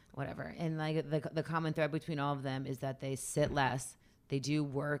 whatever. And like the common thread between all of them is that they sit less, they do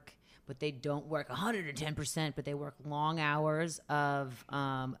work, but they don't work 110%, but they work long hours of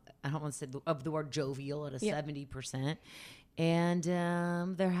I don't want to say of the word jovial at a 70%. And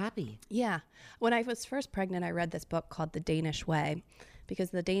they're happy. Yeah. When I was first pregnant, I read this book called The Danish Way,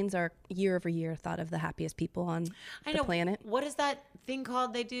 because the Danes are year over year thought of the happiest people on the planet. What is that thing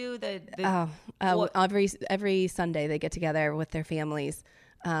called they do? Every Sunday they get together with their families.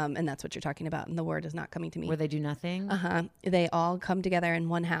 And that's what you're talking about. And the word is not coming to me. Where they do nothing? They all come together in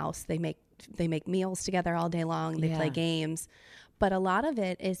one house. They make meals together all day long. They play games. But a lot of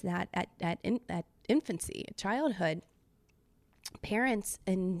it is that at infancy, childhood, parents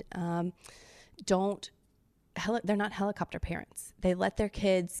and they're not helicopter parents. They let their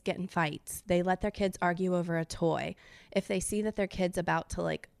kids get in fights. They let their kids argue over a toy. If they see that their kid's about to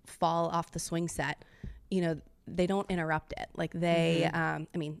like fall off the swing set, you know, they don't interrupt it. Like they, I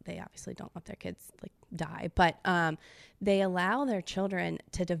mean, they obviously don't let their kids like die, but they allow their children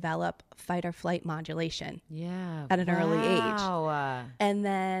to develop fight or flight modulation at an early age. And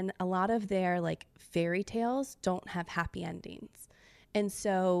then a lot of their like fairy tales don't have happy endings. And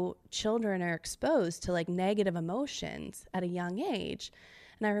so children are exposed to like negative emotions at a young age.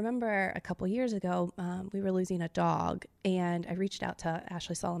 And I remember a couple years ago, we were losing a dog, and I reached out to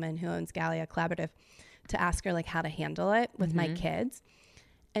Ashley Solomon, who owns Gallia Collaborative, to ask her like how to handle it with my kids.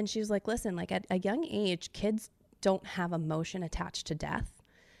 And she was like, listen, like at a young age, kids don't have emotion attached to death.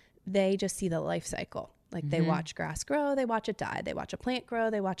 They just see the life cycle. Like they watch grass grow, they watch it die. They watch a plant grow,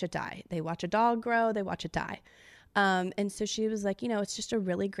 they watch it die. They watch a dog grow, they watch it die. And so she was like, it's just a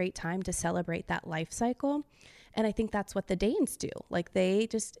really great time to celebrate that life cycle. And I think that's what the Danes do. Like they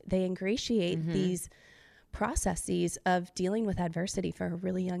ingratiate these processes of dealing with adversity for a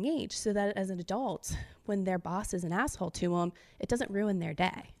really young age, so that as an adult, when their boss is an asshole to them, it doesn't ruin their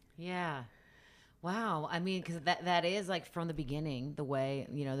day. Yeah. Wow. I mean, because that is like from the beginning, the way,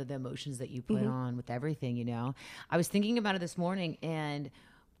 the emotions that you put on with everything, I was thinking about it this morning, and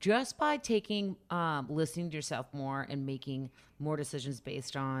just by listening to yourself more and making more decisions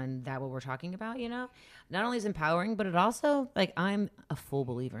based on that, what we're talking about, not only is empowering, but it also, like, I'm a full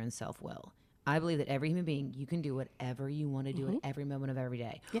believer in self-will. I believe that every human being, you can do whatever you want to do at every moment of every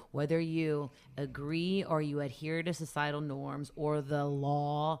day. Yep. Whether you agree or you adhere to societal norms or the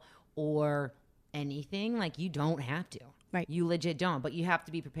law or anything, like, you don't have to. Right. You legit don't, but you have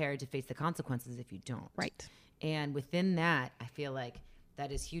to be prepared to face the consequences if you don't. Right. And within that, I feel like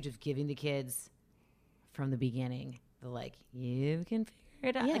that is huge, of giving the kids from the beginning the, like, you can figure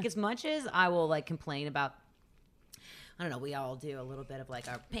it out. Yeah. Like, as much as I will, like, complain about, I don't know, we all do a little bit of like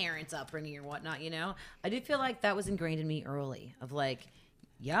our parents' upbringing or whatnot, I do feel like that was ingrained in me early, of like,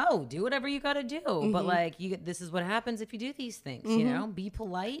 yo, do whatever you got to do. But like, this is what happens if you do these things, be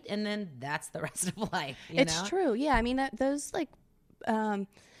polite, and then that's the rest of life. It's true. Yeah. I mean, those like,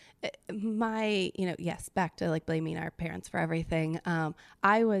 yes, back to like blaming our parents for everything.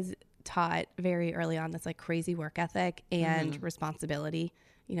 I was taught very early on this like crazy work ethic and responsibility.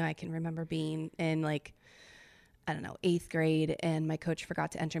 I can remember being in like, I don't know, 8th grade, and my coach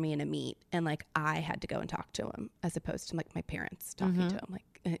forgot to enter me in a meet, and like I had to go and talk to him as opposed to like my parents talking to him,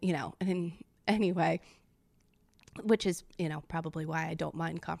 like, and anyway, which is, probably why I don't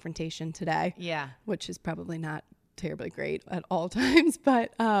mind confrontation today. Yeah. Which is probably not terribly great at all times,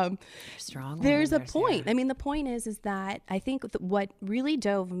 but there's a point. I mean, the point is that I think what really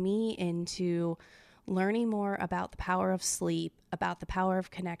dove me into learning more about the power of sleep, about the power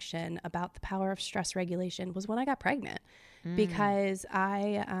of connection, about the power of stress regulation was when I got pregnant, because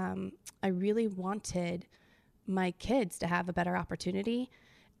I really wanted my kids to have a better opportunity.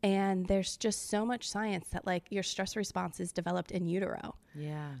 And there's just so much science that like your stress response is developed in utero.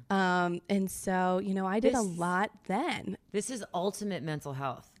 Yeah. And so, I did a lot then. This is ultimate mental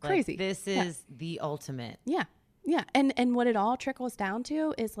health. Crazy. Like, this is the ultimate. Yeah. Yeah. And what it all trickles down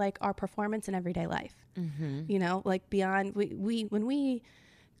to is like our performance in everyday life, like beyond when we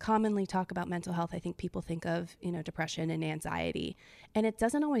commonly talk about mental health, I think people think of, depression and anxiety, and it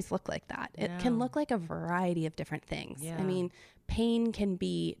doesn't always look like that. It can look like a variety of different things. Yeah. I mean, pain can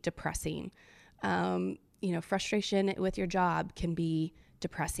be depressing. Frustration with your job can be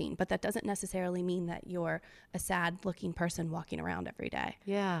depressing, but that doesn't necessarily mean that you're a sad looking person walking around every day.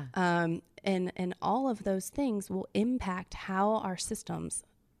 Yeah. And all of those things will impact how our systems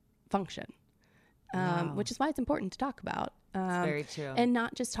function, which is why it's important to talk about. It's very true. And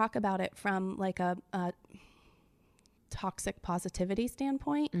not just talk about it from like a toxic positivity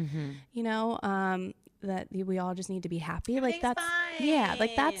standpoint, that we all just need to be happy. Like that's, fine. Yeah,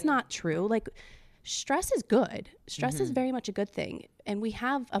 like that's not true. Like stress is good. Stress is very much a good thing. And we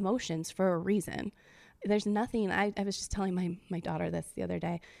have emotions for a reason. There's nothing, I was just telling my daughter this the other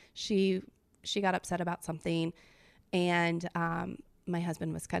day. She got upset about something, and my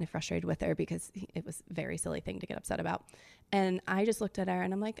husband was kind of frustrated with her because it was a very silly thing to get upset about. And I just looked at her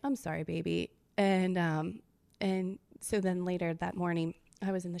and I'm like, I'm sorry, baby. And so then later that morning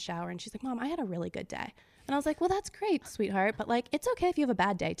I was in the shower and she's like, Mom, I had a really good day. And I was like, well, that's great, sweetheart. But like, it's okay if you have a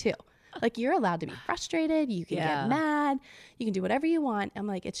bad day too. Like, you're allowed to be frustrated. You can get mad. You can do whatever you want. I'm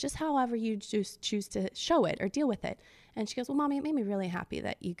like, it's just however you choose to show it or deal with it. And she goes, well, Mommy, it made me really happy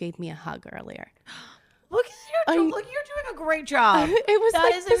that you gave me a hug earlier. Look, you're doing a great job. It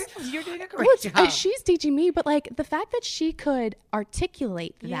was you're doing a great job. She's teaching me, but like the fact that she could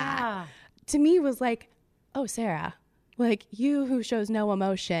articulate that to me was like, oh, Sarah, like, you who shows no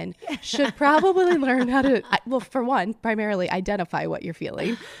emotion should probably learn how to, well, for one, primarily identify what you're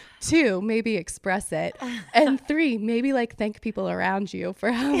feeling. 2, maybe express it. And 3, maybe like thank people around you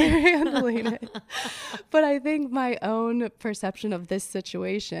for how they're handling it. But I think my own perception of this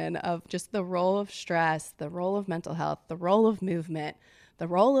situation, of just the role of stress, the role of mental health, the role of movement, the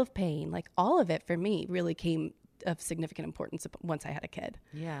role of pain, like all of it for me really came of significant importance once I had a kid.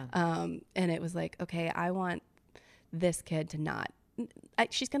 Yeah. And it was like, okay, I want this kid to not,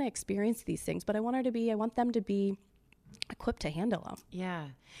 she's going to experience these things, but I want them to be equipped to handle them. Yeah.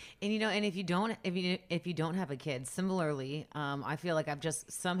 And, and if you don't have a kid, similarly, I feel like I've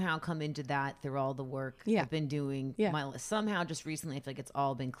just somehow come into that through all the work I've been doing. Somehow just recently, I feel like it's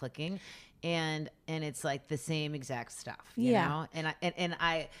all been clicking, and it's like the same exact stuff, you know? And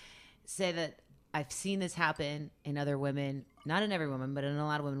I say that I've seen this happen in other women, not in every woman, but in a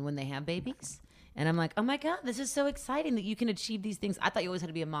lot of women when they have babies. And I'm like, oh my God, this is so exciting that you can achieve these things. I thought you always had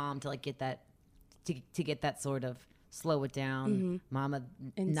to be a mom to like get that, to get that sort of slow it down, mama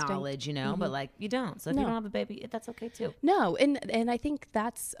instinct. Knowledge, but like you don't. So if you don't have a baby, that's okay too. No. And I think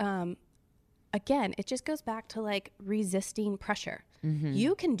that's, again, it just goes back to like resisting pressure.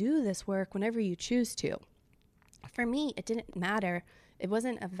 You can do this work whenever you choose to. For me, it didn't matter. It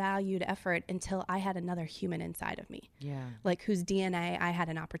wasn't a valued effort until I had another human inside of me. Yeah. Like whose DNA I had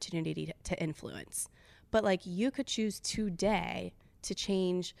an opportunity to influence. But like you could choose today to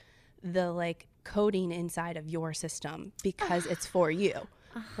change the like coding inside of your system because it's for you.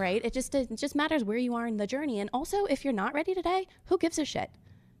 Right? It just matters where you are in the journey. And also if you're not ready today, who gives a shit?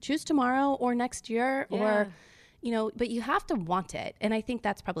 Choose tomorrow or next year or, but you have to want it. And I think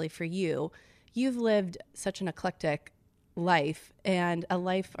that's probably for you. You've lived such an eclectic life and a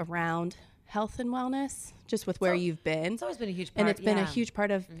life around health and wellness just with where you've been. It's always been a huge part. And it's been a huge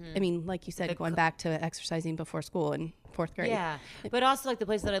part of, I mean, like you said, going back to exercising before school in 4th grade. Yeah. But also like the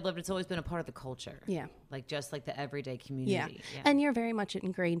place that I lived, it's always been a part of the culture. Yeah. Like just like the everyday community. Yeah. And you're very much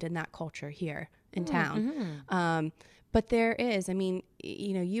ingrained in that culture here in town. But there is, I mean,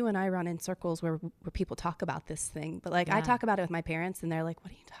 you and I run in circles where people talk about this thing, but like I talk about it with my parents and they're like,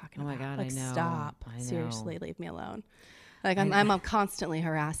 what are you talking about? Oh my God, like, I know. Stop. I know. Seriously, leave me alone. Like I'm constantly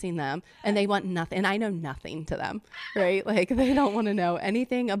harassing them and they want nothing. And I know nothing to them, right? Like they don't want to know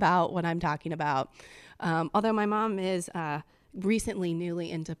anything about what I'm talking about. Although my mom is recently newly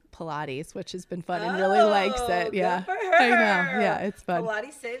into Pilates, which has been fun and really likes it. Yeah. Good for her. I know. Yeah, it's fun.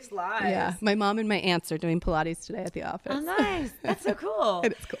 Pilates saves lives. Yeah. My mom and my aunts are doing Pilates today at the office. Oh, nice. That's so cool.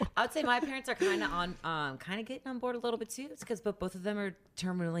 It is cool. I would say my parents are kind of getting on board a little bit too. It's because both of them are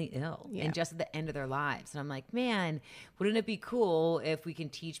terminally ill and just at the end of their lives. And I'm like, man, wouldn't it be cool if we can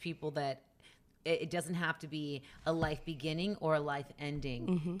teach people that it doesn't have to be a life beginning or a life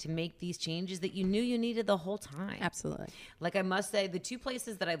ending to make these changes that you knew you needed the whole time. Absolutely. Like I must say, the two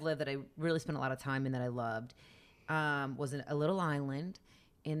places that I've lived that I really spent a lot of time in that I loved was in a little island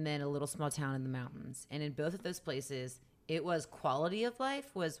and then a little small town in the mountains. And in both of those places, it was quality of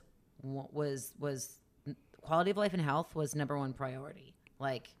life was quality of life and health was number one priority.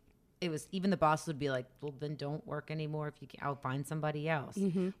 Like it was, even the boss would be like, well, then don't work anymore. If you can, I'll find somebody else.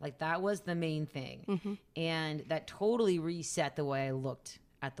 Like that was the main thing. And that totally reset the way I looked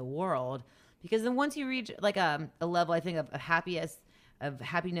at the world, because then once you reach like a level, I think of happiness and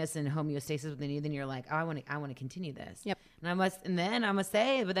homeostasis within you, then you're like, oh, I want to continue this. Yep. And then I must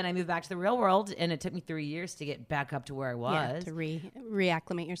say, but then I moved back to the real world and it took me 3 years to get back up to where I was. Yeah, to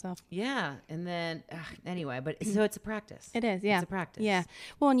reacclimate yourself. Yeah. And then anyway, but so it's a practice. It is. Yeah. It's a practice. Yeah.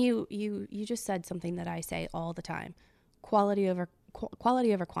 Well, and you just said something that I say all the time, quality over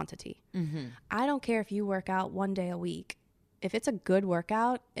quantity. I don't care if you work out 1 day a week. If it's a good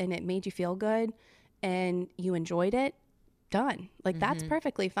workout and it made you feel good and you enjoyed it, done. Like that's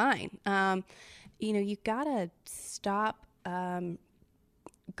perfectly fine. You gotta stop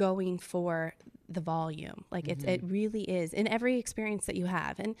going for the volume. Like it really is in every experience that you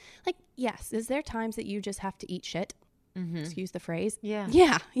have. And like, yes, is there times that you just have to eat shit? Excuse the phrase. Yeah.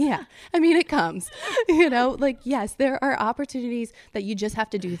 I mean, it comes, like, yes, there are opportunities that you just have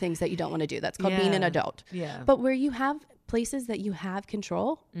to do things that you don't want to do. That's called being an adult. Yeah. But where you have places that you have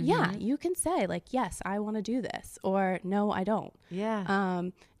control, you can say like, yes, I want to do this, or no, I don't. Yeah.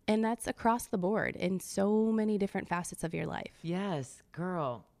 And that's across the board in so many different facets of your life. Yes,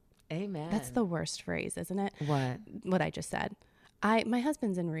 girl. Amen. That's the worst phrase, isn't it? What I just said. My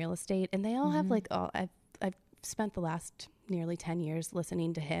husband's in real estate and they all have like, I've spent the last nearly 10 years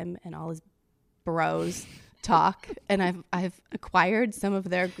listening to him and all his bros talk, and I've acquired some of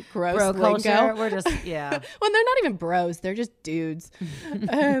their gross lingo. Culture. We're just well, they're not even bros, they're just dudes.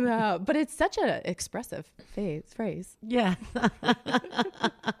 And but it's such an expressive phrase. Yeah.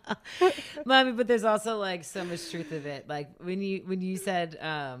 Mommy, but there's also like so much truth of it. Like when you said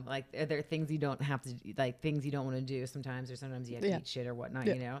like are there things you don't have to do, like things you don't want to do sometimes, or sometimes you have to eat shit or whatnot,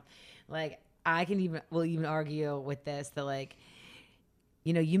 like I will even argue with this that like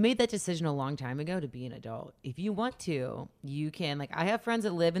you know, you made that decision a long time ago to be an adult. If you want to, you can. Like, I have friends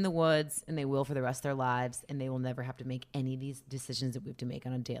that live in the woods and they will for the rest of their lives, and they will never have to make any of these decisions that we have to make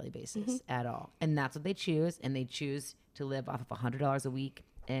on a daily basis at all. And that's what they choose. And they choose to live off of $100 a week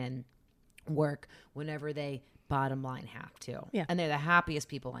and work whenever they bottom line have to. Yeah. And they're the happiest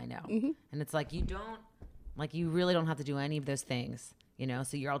people I know. And it's like, you really don't have to do any of those things, you know?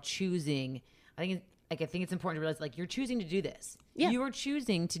 So you're all choosing. I think it's important to realize, like, you're choosing to do this. Yeah. You are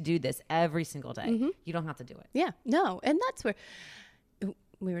choosing to do this every single day. You don't have to do it. Yeah, no. And that's where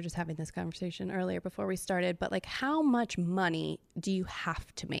we were just having this conversation earlier before we started, but like, how much money do you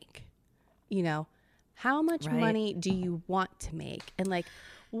have to make? You know, how much money do you want to make? And like,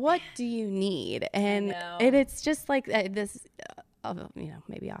 what do you need? And it's just like this, you know,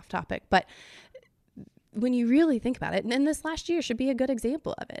 maybe off topic, but when you really think about it, and this last year should be a good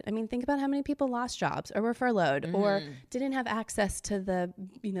example of it. I mean, think about how many people lost jobs or were furloughed or didn't have access to the,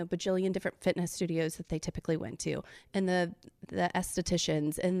 you know, bajillion different fitness studios that they typically went to, and the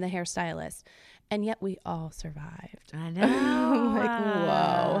estheticians and the hairstylists. And yet we all survived. I know. Like,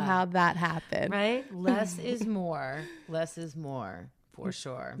 whoa, how'd that happen? Right? Less is more. Less is more, for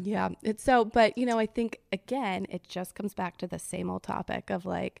sure. Yeah. It's so, but, you know, I think, again, it just comes back to the same old topic of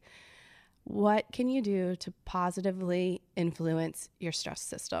like, what can you do to positively influence your stress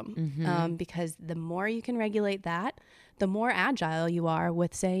system? Because the more you can regulate that, the more agile you are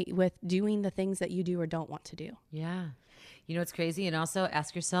with doing the things that you do or don't want to do. Yeah. You know, it's crazy. And also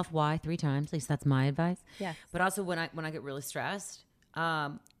ask yourself why 3 times. At least that's my advice. Yeah. But also when I get really stressed, my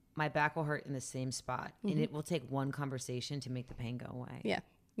back will hurt in the same spot. And it will take one conversation to make the pain go away. Yeah.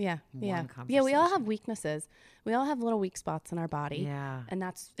 Yeah. One Yeah. We all have weaknesses. We all have little weak spots in our body. Yeah.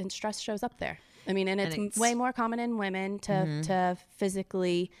 And stress shows up there. I mean, and it's way more common in women to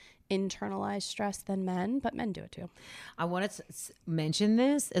physically internalize stress than men, but men do it too. I want to mention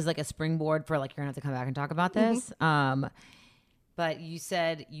this as like a springboard for like, you're gonna have to come back and talk about this. But you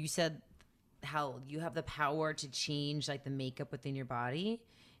said how you have the power to change like the makeup within your body.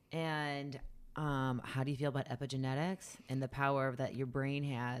 And how do you feel about epigenetics and the power that your brain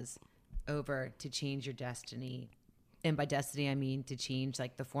has over to change your destiny? And by destiny, I mean to change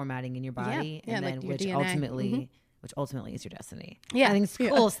like the formatting in your body, and then like which DNA. ultimately is your destiny. Yeah. I think it's the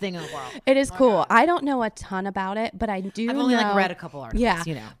coolest thing in the world. It is cool. I don't know a ton about it, but I do. I've only like read a couple articles. Yeah,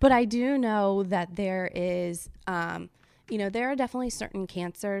 you know, but I do know that there is, you know, there are definitely certain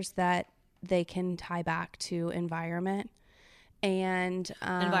cancers that they can tie back to environment. And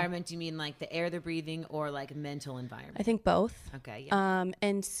environment, do you mean like the air they're breathing or like mental environment? I think both. Okay. Yeah.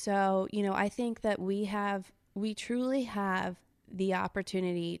 And so, you know, I think that we truly have the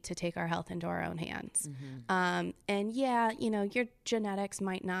opportunity to take our health into our own hands. And yeah, you know, your genetics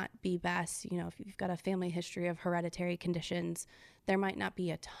might not be best. You know, if you've got a family history of hereditary conditions, there might not be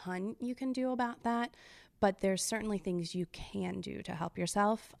a ton you can do about that, but there's certainly things you can do to help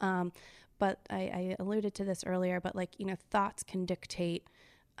yourself. But I alluded to this earlier, but like, you know, thoughts can dictate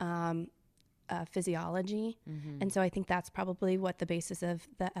physiology. And so I think that's probably what the basis of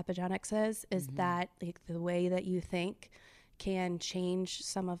the epigenetics is that like the way that you think can change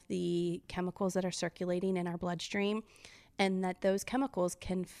some of the chemicals that are circulating in our bloodstream, and that those chemicals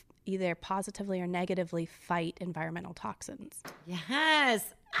can either positively or negatively fight environmental toxins.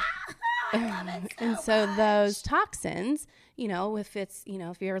 Yes. And so those toxins, you know, if it's, you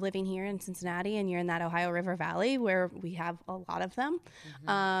know, if you're living here in Cincinnati and you're in that Ohio River Valley where we have a lot of them,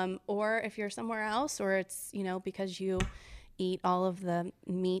 or if you're somewhere else, or it's, you know, because you eat all of the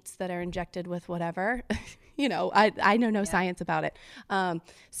meats that are injected with whatever, you know, I know no science about it.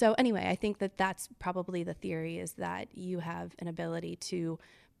 So anyway, I think that that's probably the theory, is that you have an ability to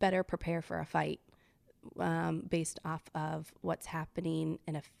better prepare for a fight based off of what's happening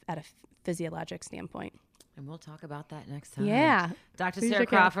at a physiologic standpoint. And we'll talk about that next time. Yeah. Dr. Sarah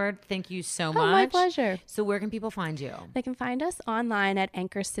Crawford, thank you so much. My pleasure. So where can people find you? They can find us online at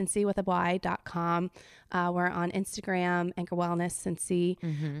anchorcincy.com. We're on Instagram, Anchor Wellness Cincy,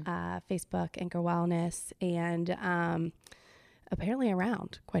 Facebook, Anchor Wellness, and apparently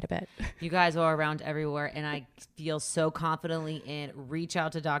around quite a bit. You guys are around everywhere, and I feel so confidently in reach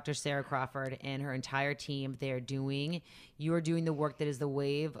out to Dr. Sarah Crawford and her entire team. You are doing the work that is the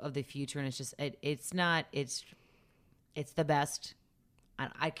wave of the future, and it's just it's the best.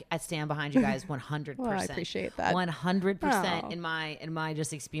 I stand behind you guys 100%. Well, I appreciate that. 100% in my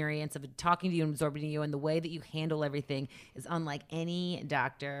just experience of talking to you and absorbing you, and the way that you handle everything is unlike any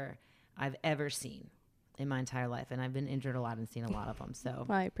doctor I've ever seen in my entire life. And I've been injured a lot and seen a lot of them. So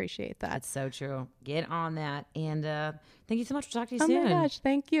I appreciate that. That's so true. Get on that. And thank you so much. We'll talk to you soon. Oh my gosh.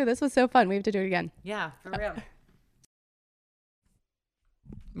 Thank you. This was so fun. We have to do it again. Yeah, for real.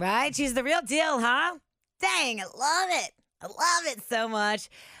 Right? She's the real deal, huh? Dang, I love it. I love it so much.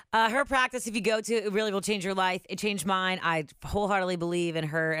 Her practice, if you go to, it really will change your life. It changed mine. I wholeheartedly believe in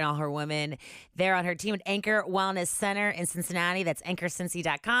her and all her women. They're on her team at Anchor Wellness Center in Cincinnati. That's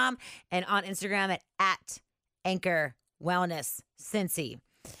anchorcincy.com, and on Instagram at Anchor Wellness Cincy.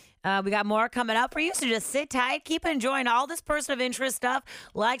 We got more coming up for you, so just sit tight. Keep enjoying all this person of interest stuff.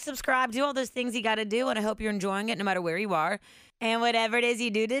 Like, subscribe, do all those things you got to do, and I hope you're enjoying it no matter where you are. And whatever it is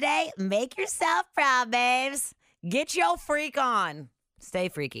you do today, make yourself proud, babes. Get your freak on. Stay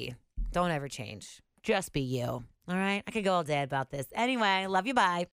freaky. Don't ever change. Just be you. All right? I could go all day about this. Anyway, love you. Bye.